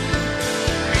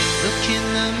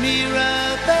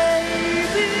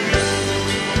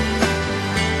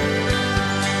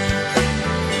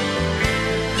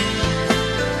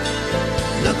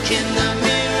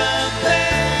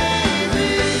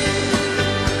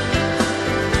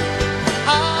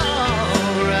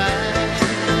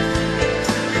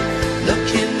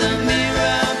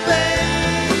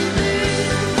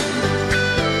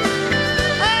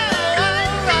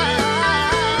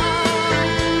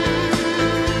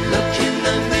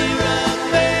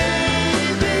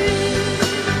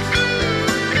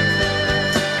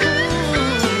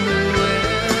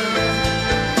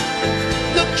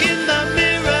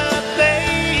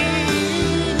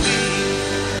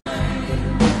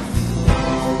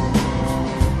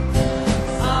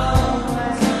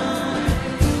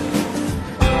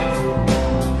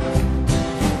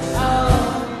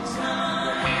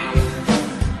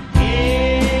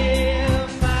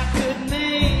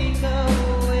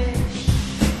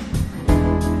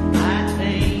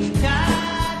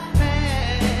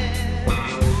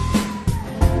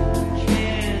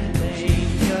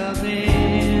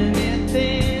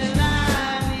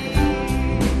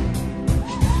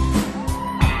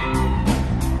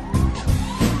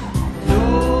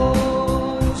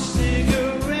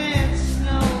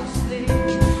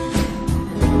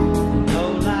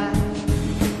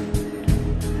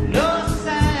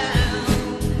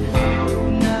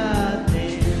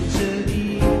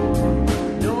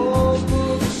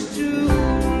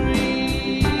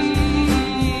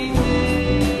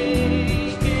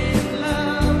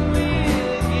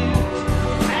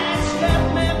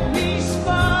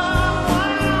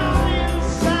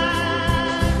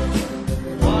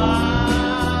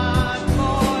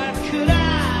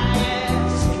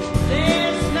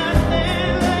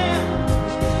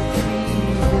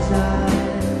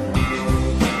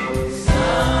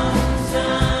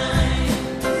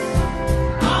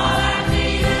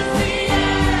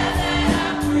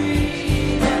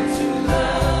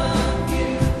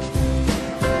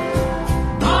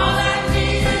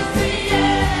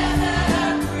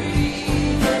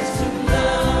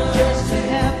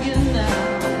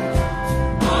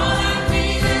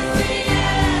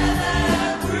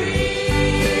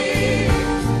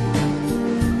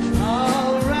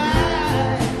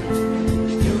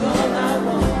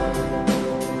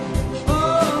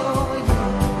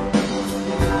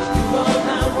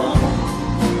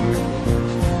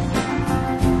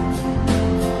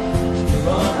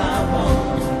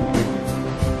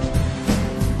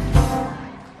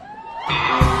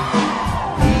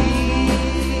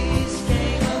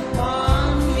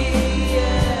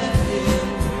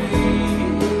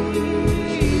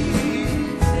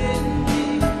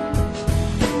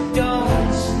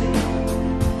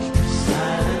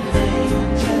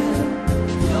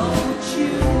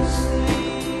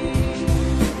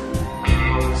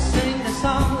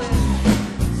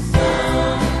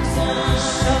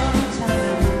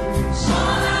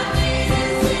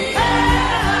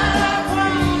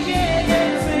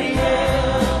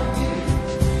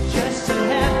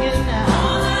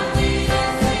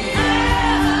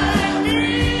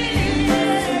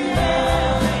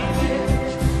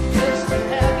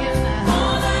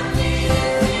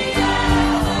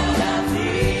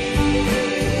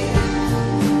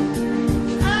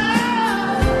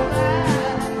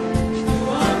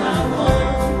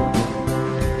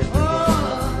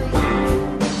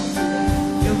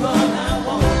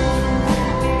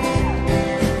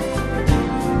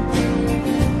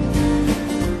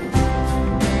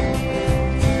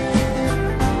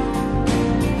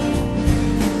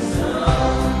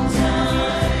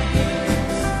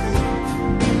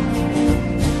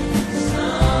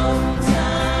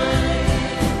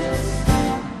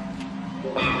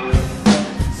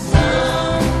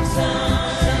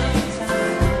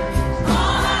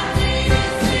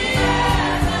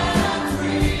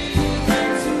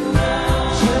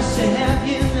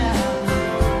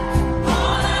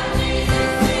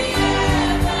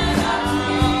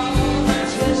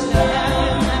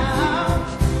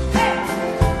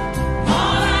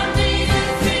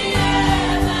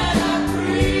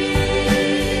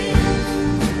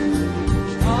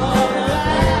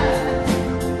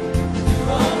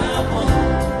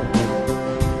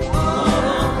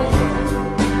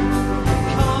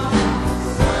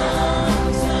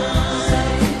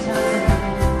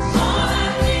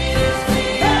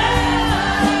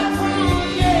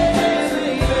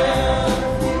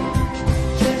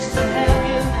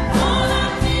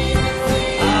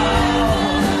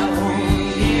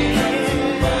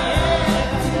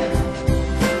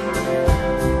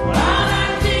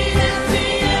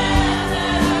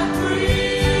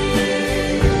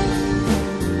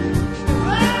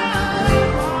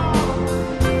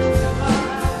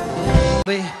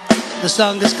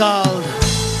song is called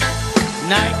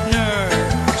Night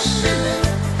Nurse.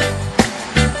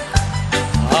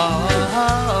 Oh,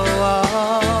 oh,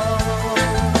 oh.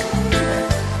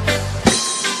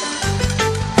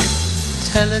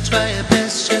 Tell her try your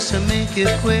best just to make it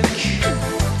quick.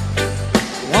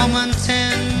 Woman,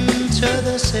 tend to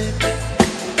the sick.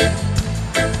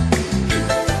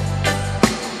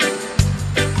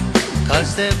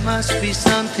 Cause there must be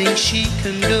something she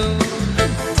can do.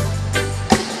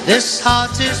 This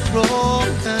heart is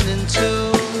broken in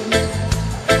two.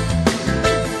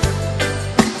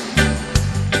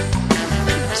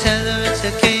 Tell her it's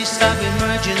a case of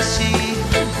emergency.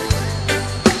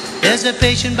 There's a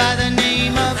patient by the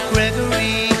name of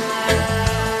Gregory.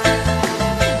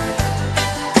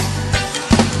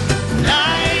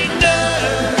 Night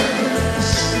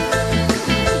nurse,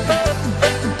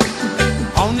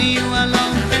 only you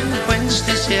alone can quench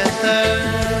this here thirst.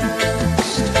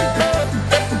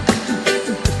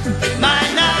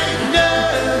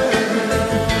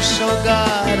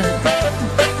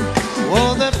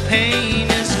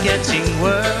 Getting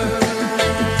worse.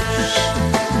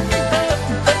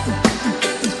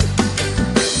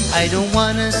 I don't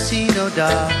wanna see no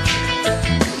dark.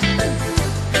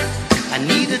 I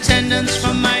need attendance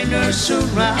from my nurse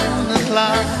around the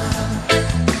clock.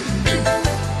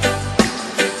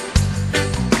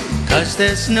 Cause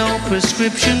there's no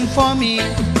prescription for me.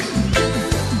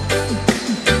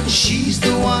 She's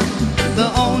the one,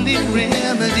 the only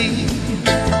remedy.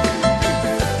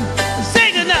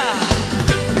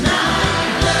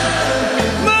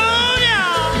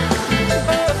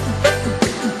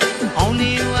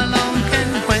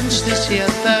 This here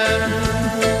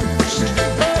thirst.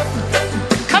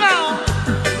 Come on,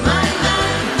 my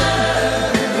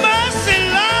mercy,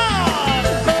 Lord.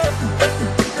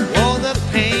 Oh, the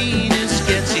pain is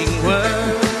getting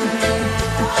worse.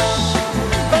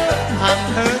 I'm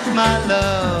hurt, my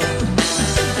love.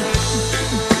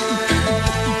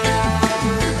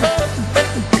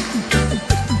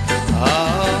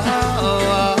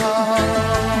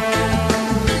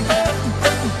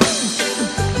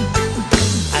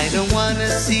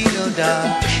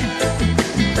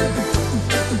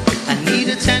 I need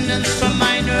attendance from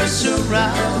my nurse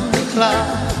around the clock.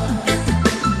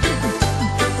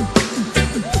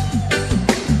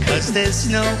 Cause there's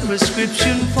no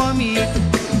prescription for me.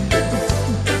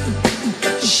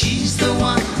 She's the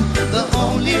one, the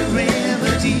only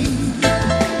remedy.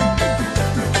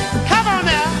 Come on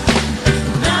now.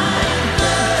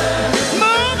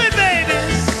 Move it,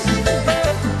 babies.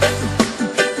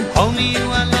 Only you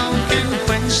alone can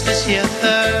quench this here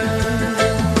thirst.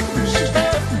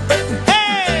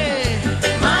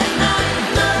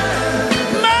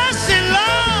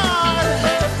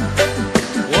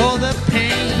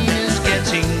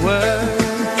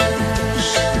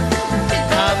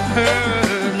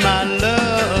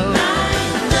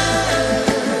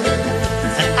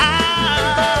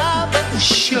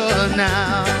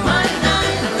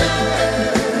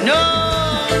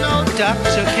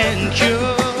 Doctor can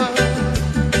cure.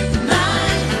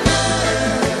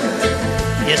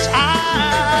 Yes,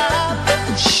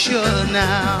 I'm sure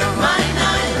now.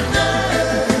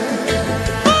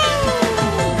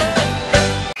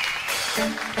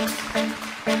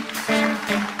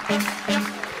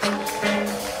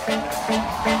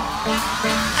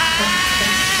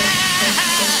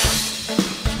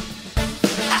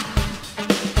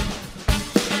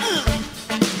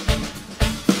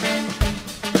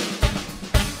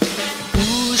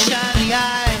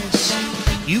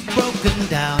 You've broken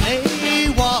down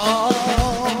a wall.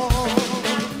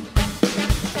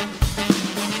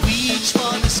 Reach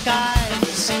for the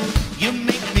skies. You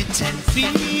make me 10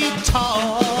 feet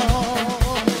tall.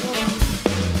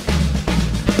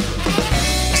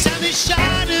 The sun is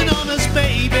shining on us,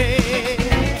 baby.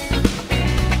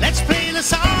 Let's play the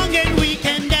song and we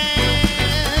can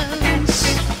dance.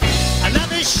 I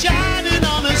love is shining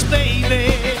on us,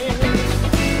 baby.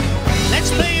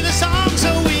 Let's play the song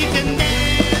so we can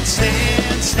dance.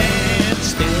 Dance,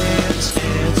 dance, dance, dance,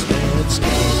 dance, dance.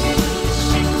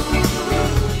 You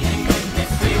make me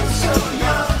feel so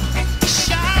young.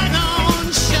 Shine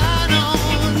on, shine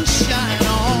on, shine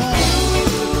on.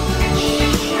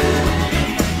 You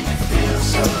make me feel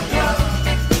so young.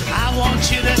 I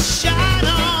want you to shine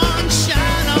on,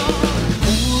 shine on.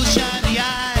 Ooh, shiny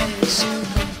eyes.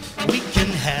 We can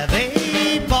have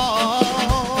a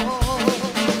ball.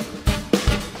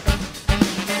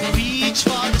 Reach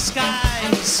for the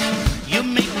skies. You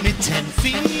make me 10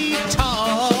 feet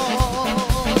tall.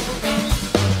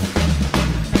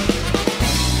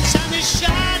 Sun is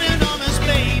shining on us,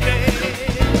 baby.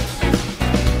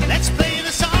 Let's play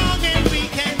the song and we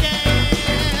can dance.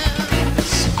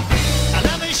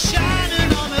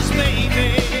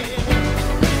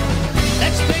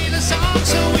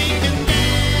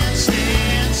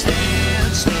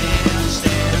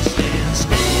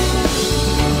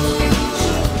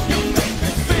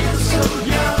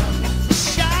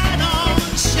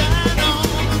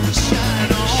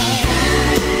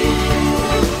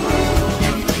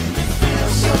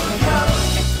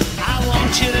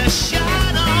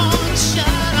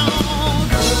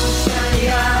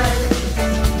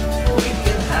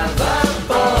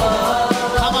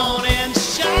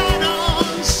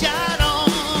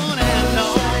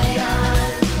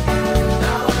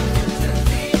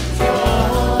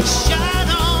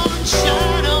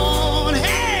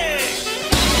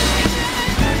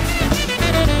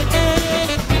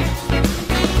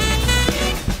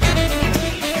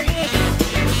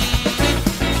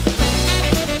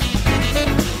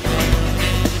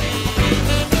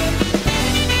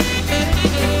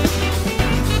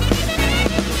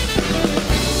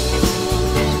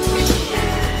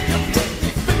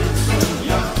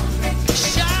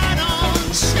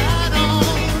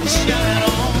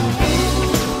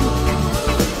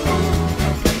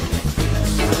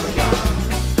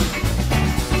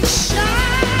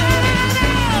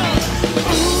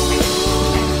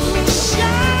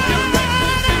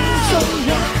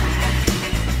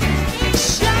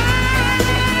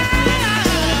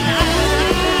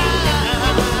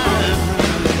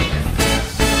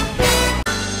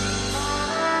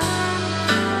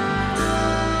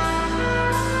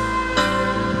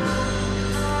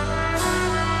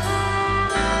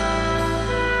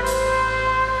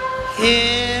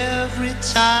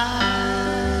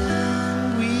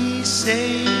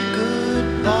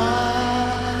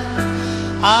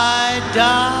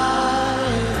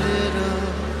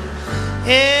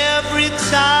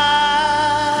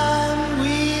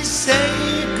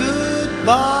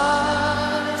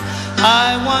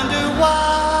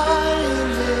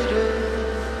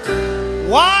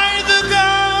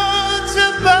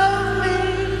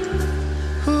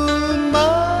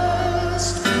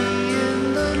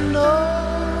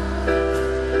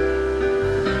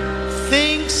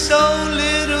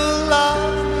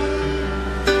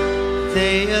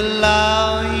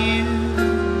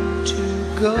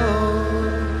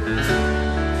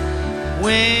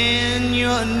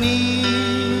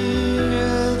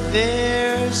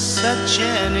 touch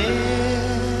an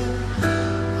air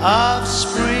of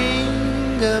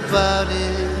spring about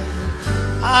it.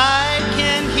 I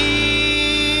can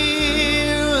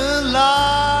hear a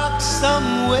lark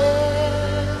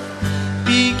somewhere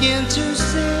begin to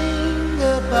sing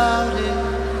about it.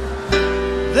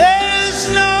 There's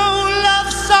no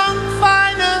love song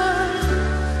finer,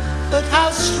 but how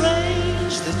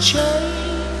strange the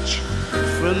change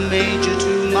from major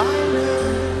to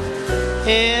minor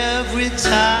every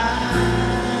time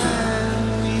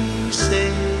we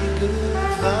say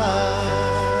goodbye.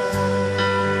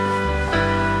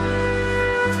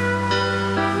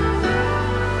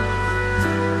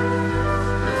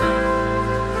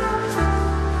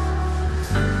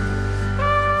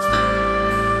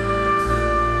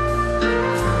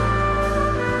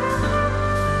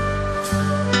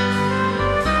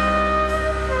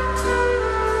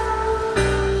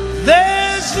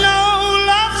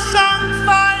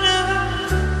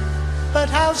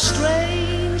 How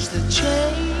strange the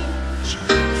change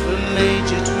from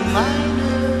major to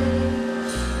minor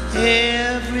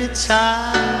every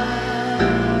time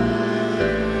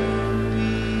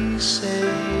we say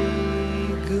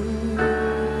goodbye.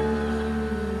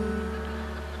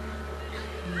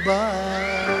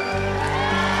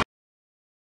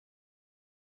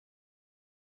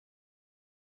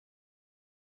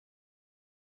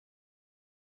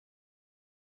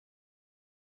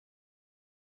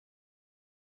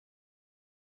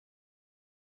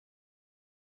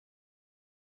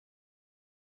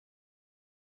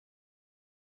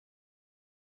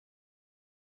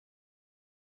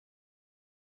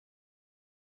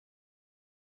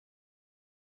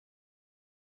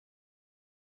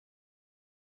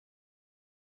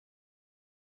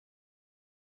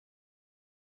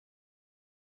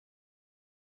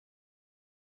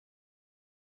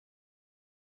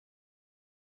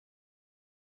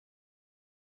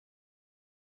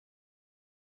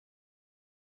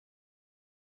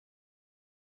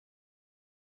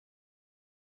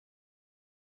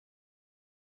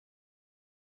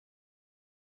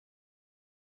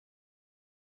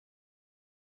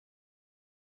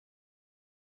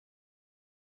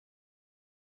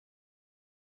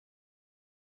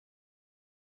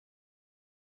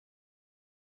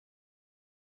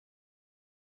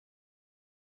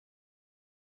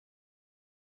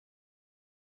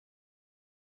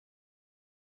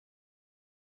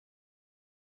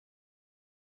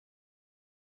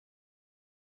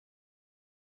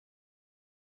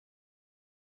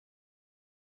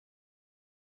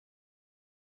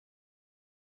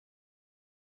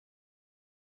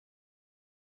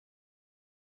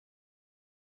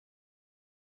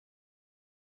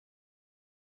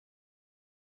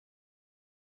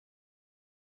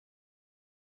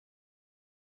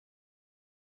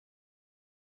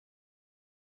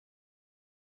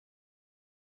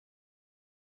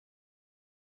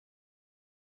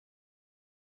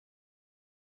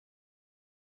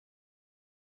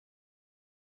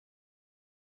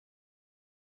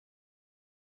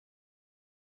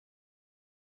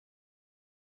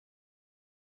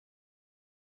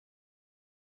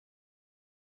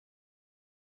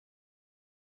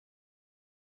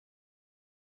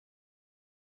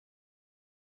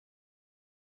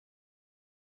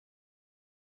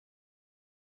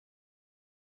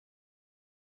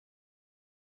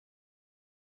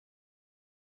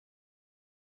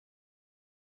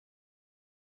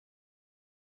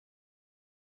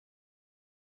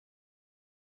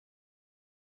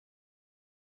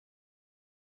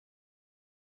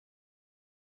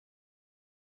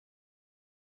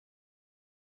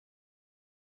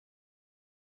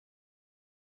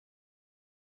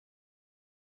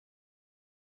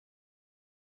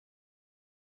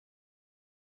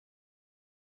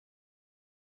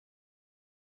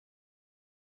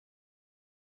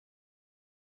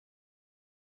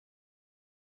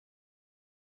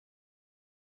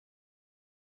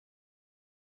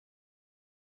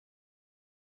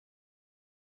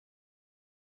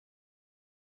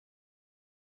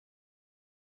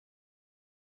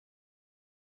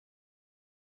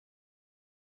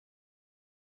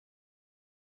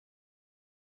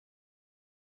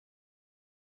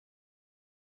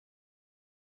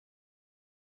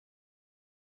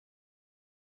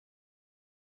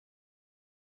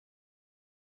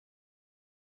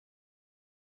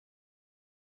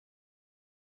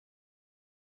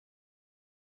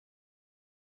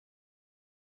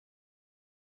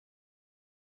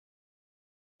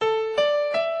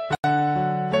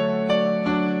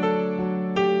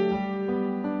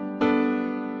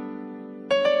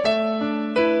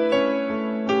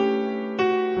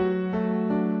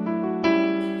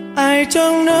 I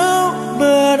don't know,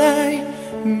 but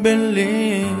I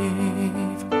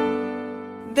believe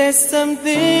there's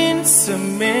something so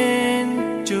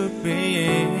meant to be,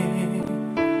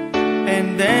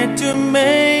 and that to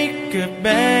make a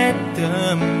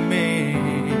better me.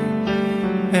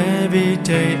 Every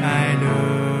day I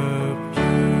love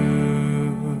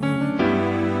you.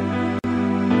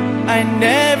 I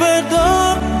never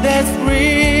thought that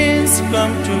dreams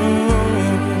come true,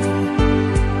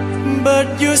 but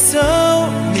you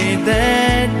showed me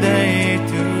that they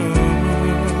do.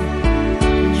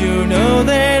 You know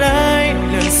that I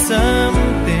learned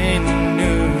something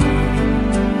new.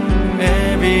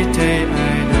 Every day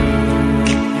I love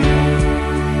you.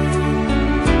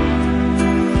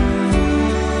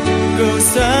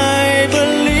 'Cause I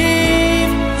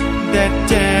believe that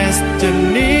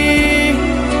destiny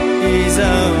is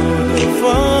out of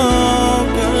our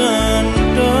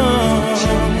control,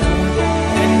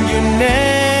 and you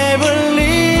never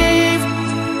leave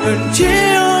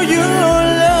until you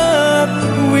love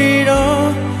with all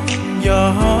your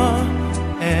heart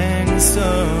and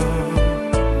soul.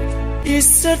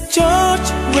 It's a touch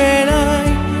when I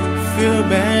feel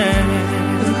bad,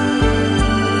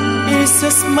 it's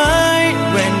a smile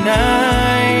when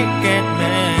I get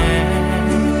mad.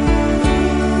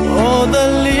 All the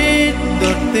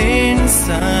little things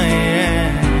I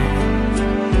am.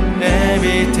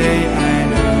 Every day I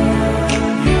love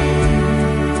you.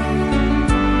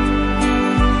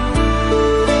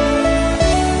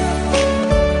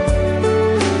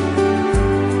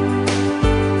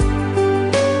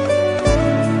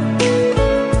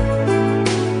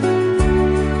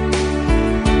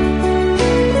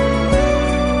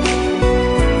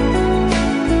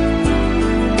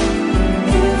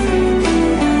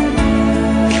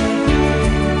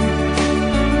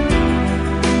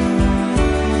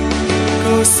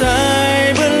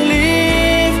 I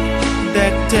believe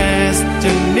that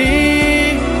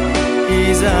destiny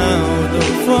is out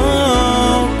of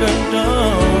our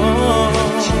control,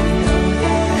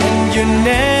 and you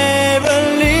never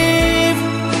leave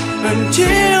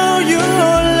until you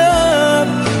love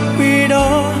with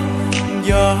all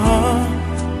your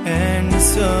heart and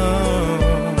soul.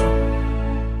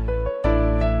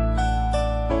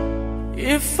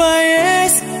 If I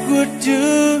ask, would you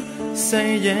say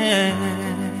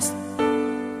yes?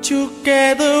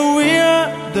 Together we're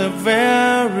the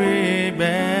very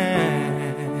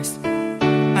best.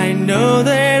 I know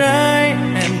that I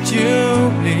am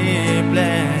truly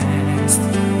blessed.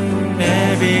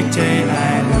 Every day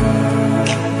I love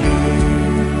you,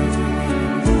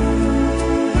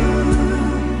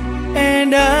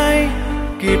 and I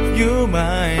give you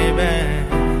my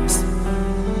best.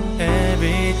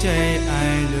 Every day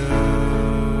I love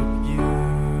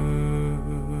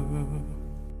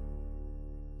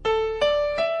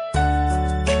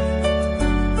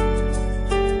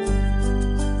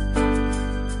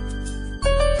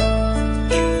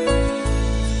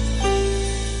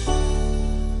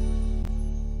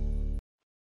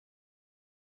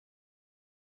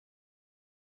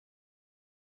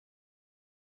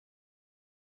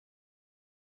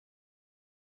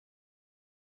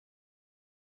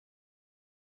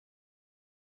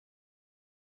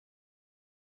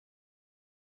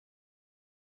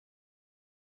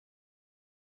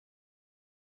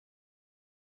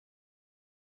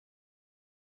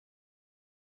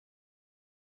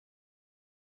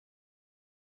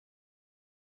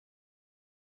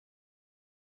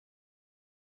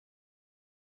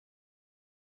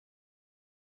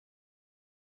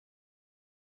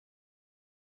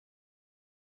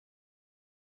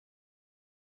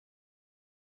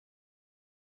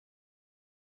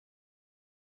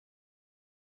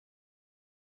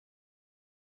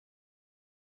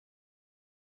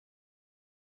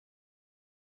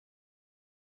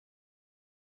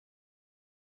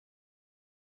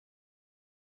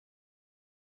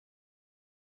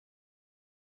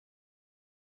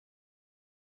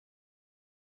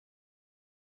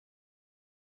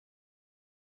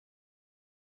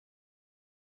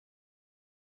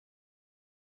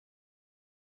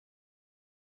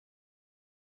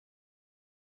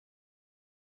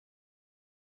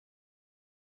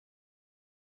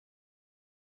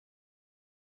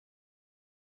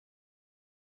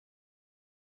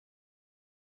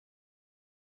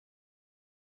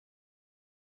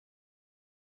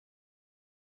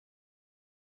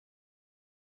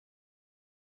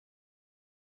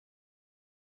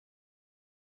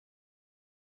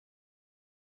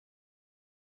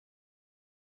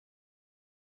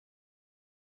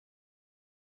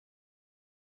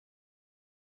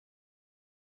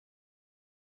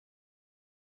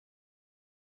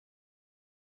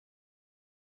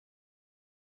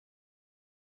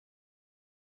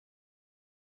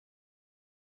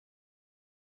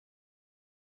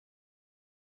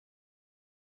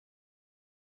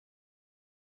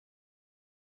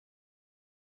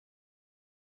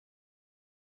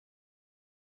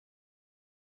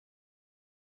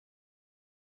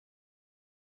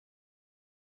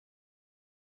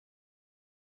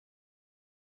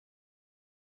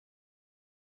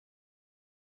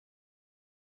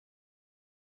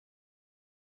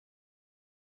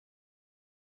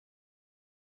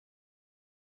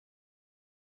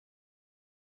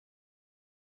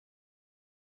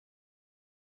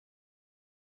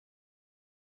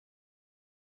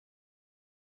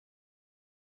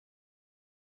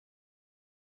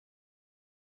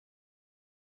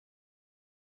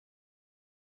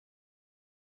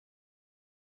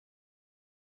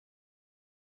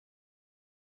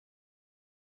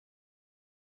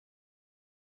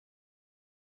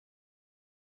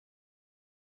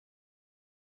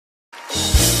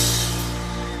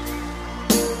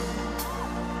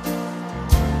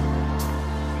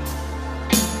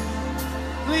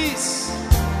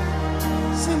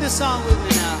this song with me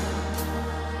now.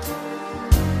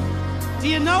 Do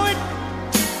you know it?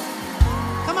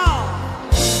 Come on.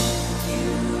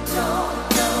 You don't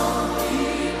know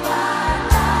me by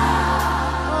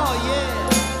now. Oh yeah.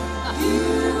 You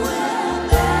will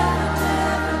never,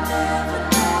 never, never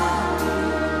know me.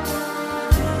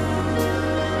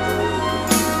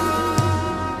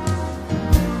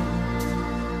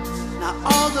 Now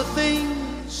all the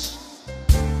things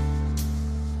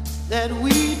that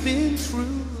we've been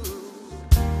through,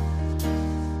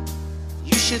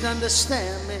 you should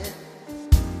understand me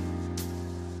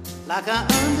like I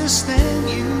understand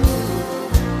you.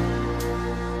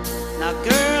 Now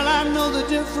girl, I know the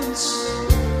difference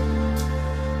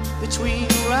between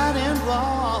right and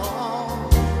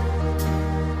wrong.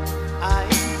 I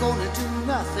ain't gonna do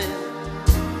nothing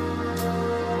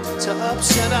to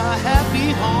upset our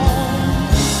happy home.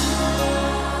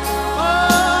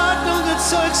 Oh, don't get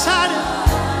so excited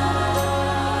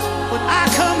when I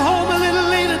come home a little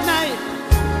late at night.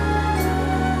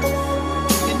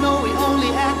 You know we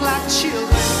only act like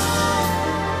children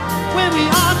when we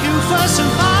argue, fuss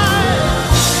and fight.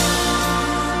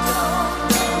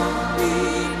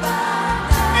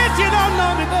 If you don't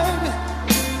know me, baby,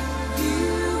 you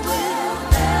will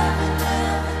never,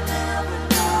 never, never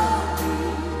know me.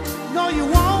 No, you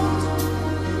won't.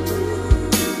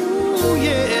 Ooh,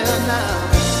 yeah, now.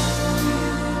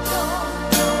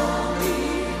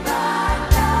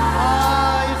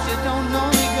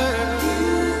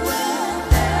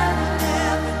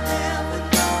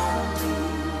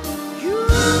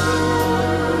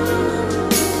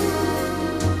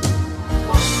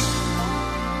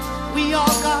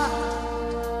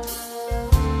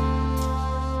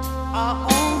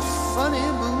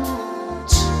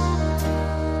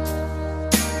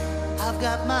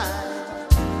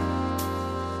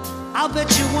 I'll bet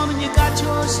you, woman, you got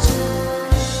yours too.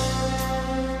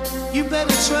 You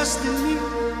better trust in me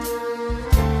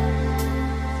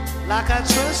like I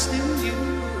trust in you.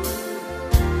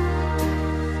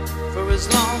 For as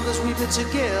long as we've been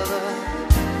together,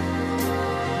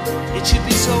 it should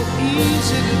be so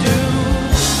easy to do.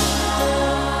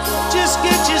 Just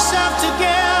get yourself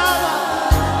together,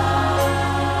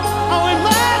 or we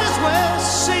might as well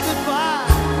say goodbye.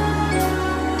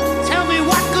 Tell me,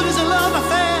 what good is a love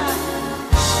affair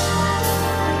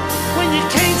when you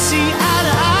can't see eye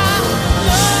to eye?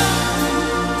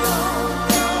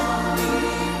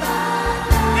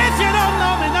 If you don't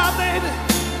know me now, baby,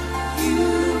 you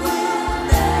will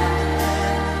never,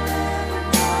 never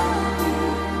know me.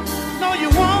 No, you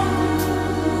won't.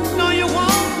 No, you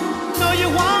won't. No, you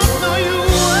won't. No, you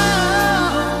won't.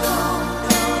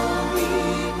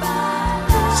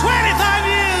 25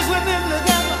 years we've been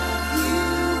together.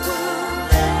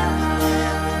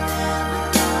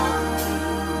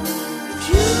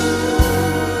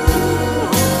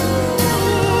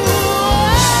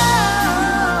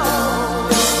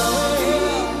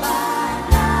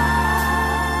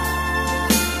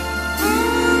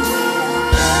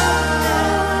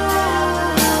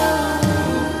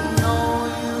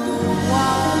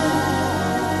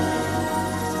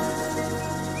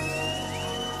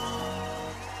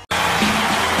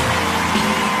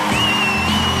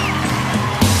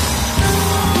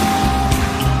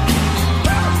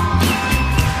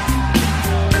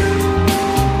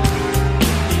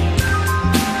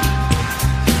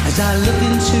 As I look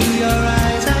into your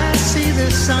eyes, I see the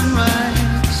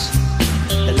sunrise.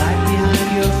 The light behind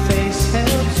your face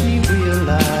helps me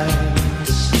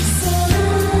realize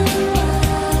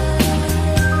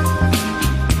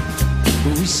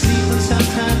we sleep and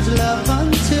sometimes love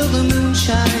until the moon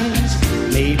shines.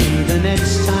 Maybe the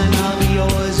next time I'll be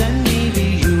yours and maybe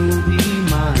you'll be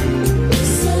mine.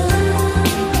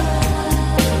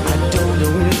 I don't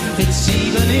know if it's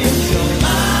even in your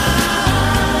mind.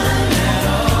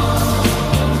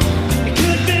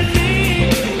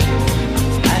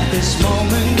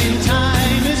 Moment in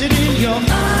time, is it in your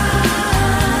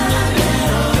mind?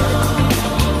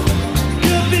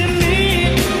 Could be me,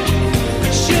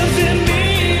 it should be me.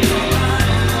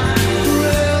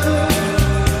 Forever,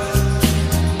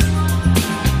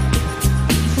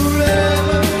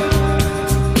 forever.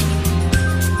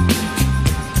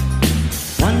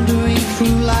 Wandering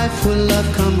through life, will love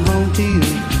come home to you?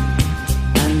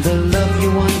 And the love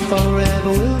you want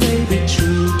forever, will they be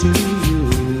true to you?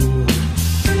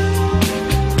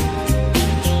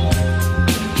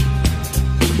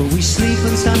 We sleep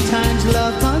and sometimes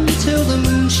love until the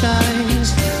moon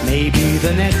shines. Maybe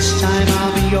the next time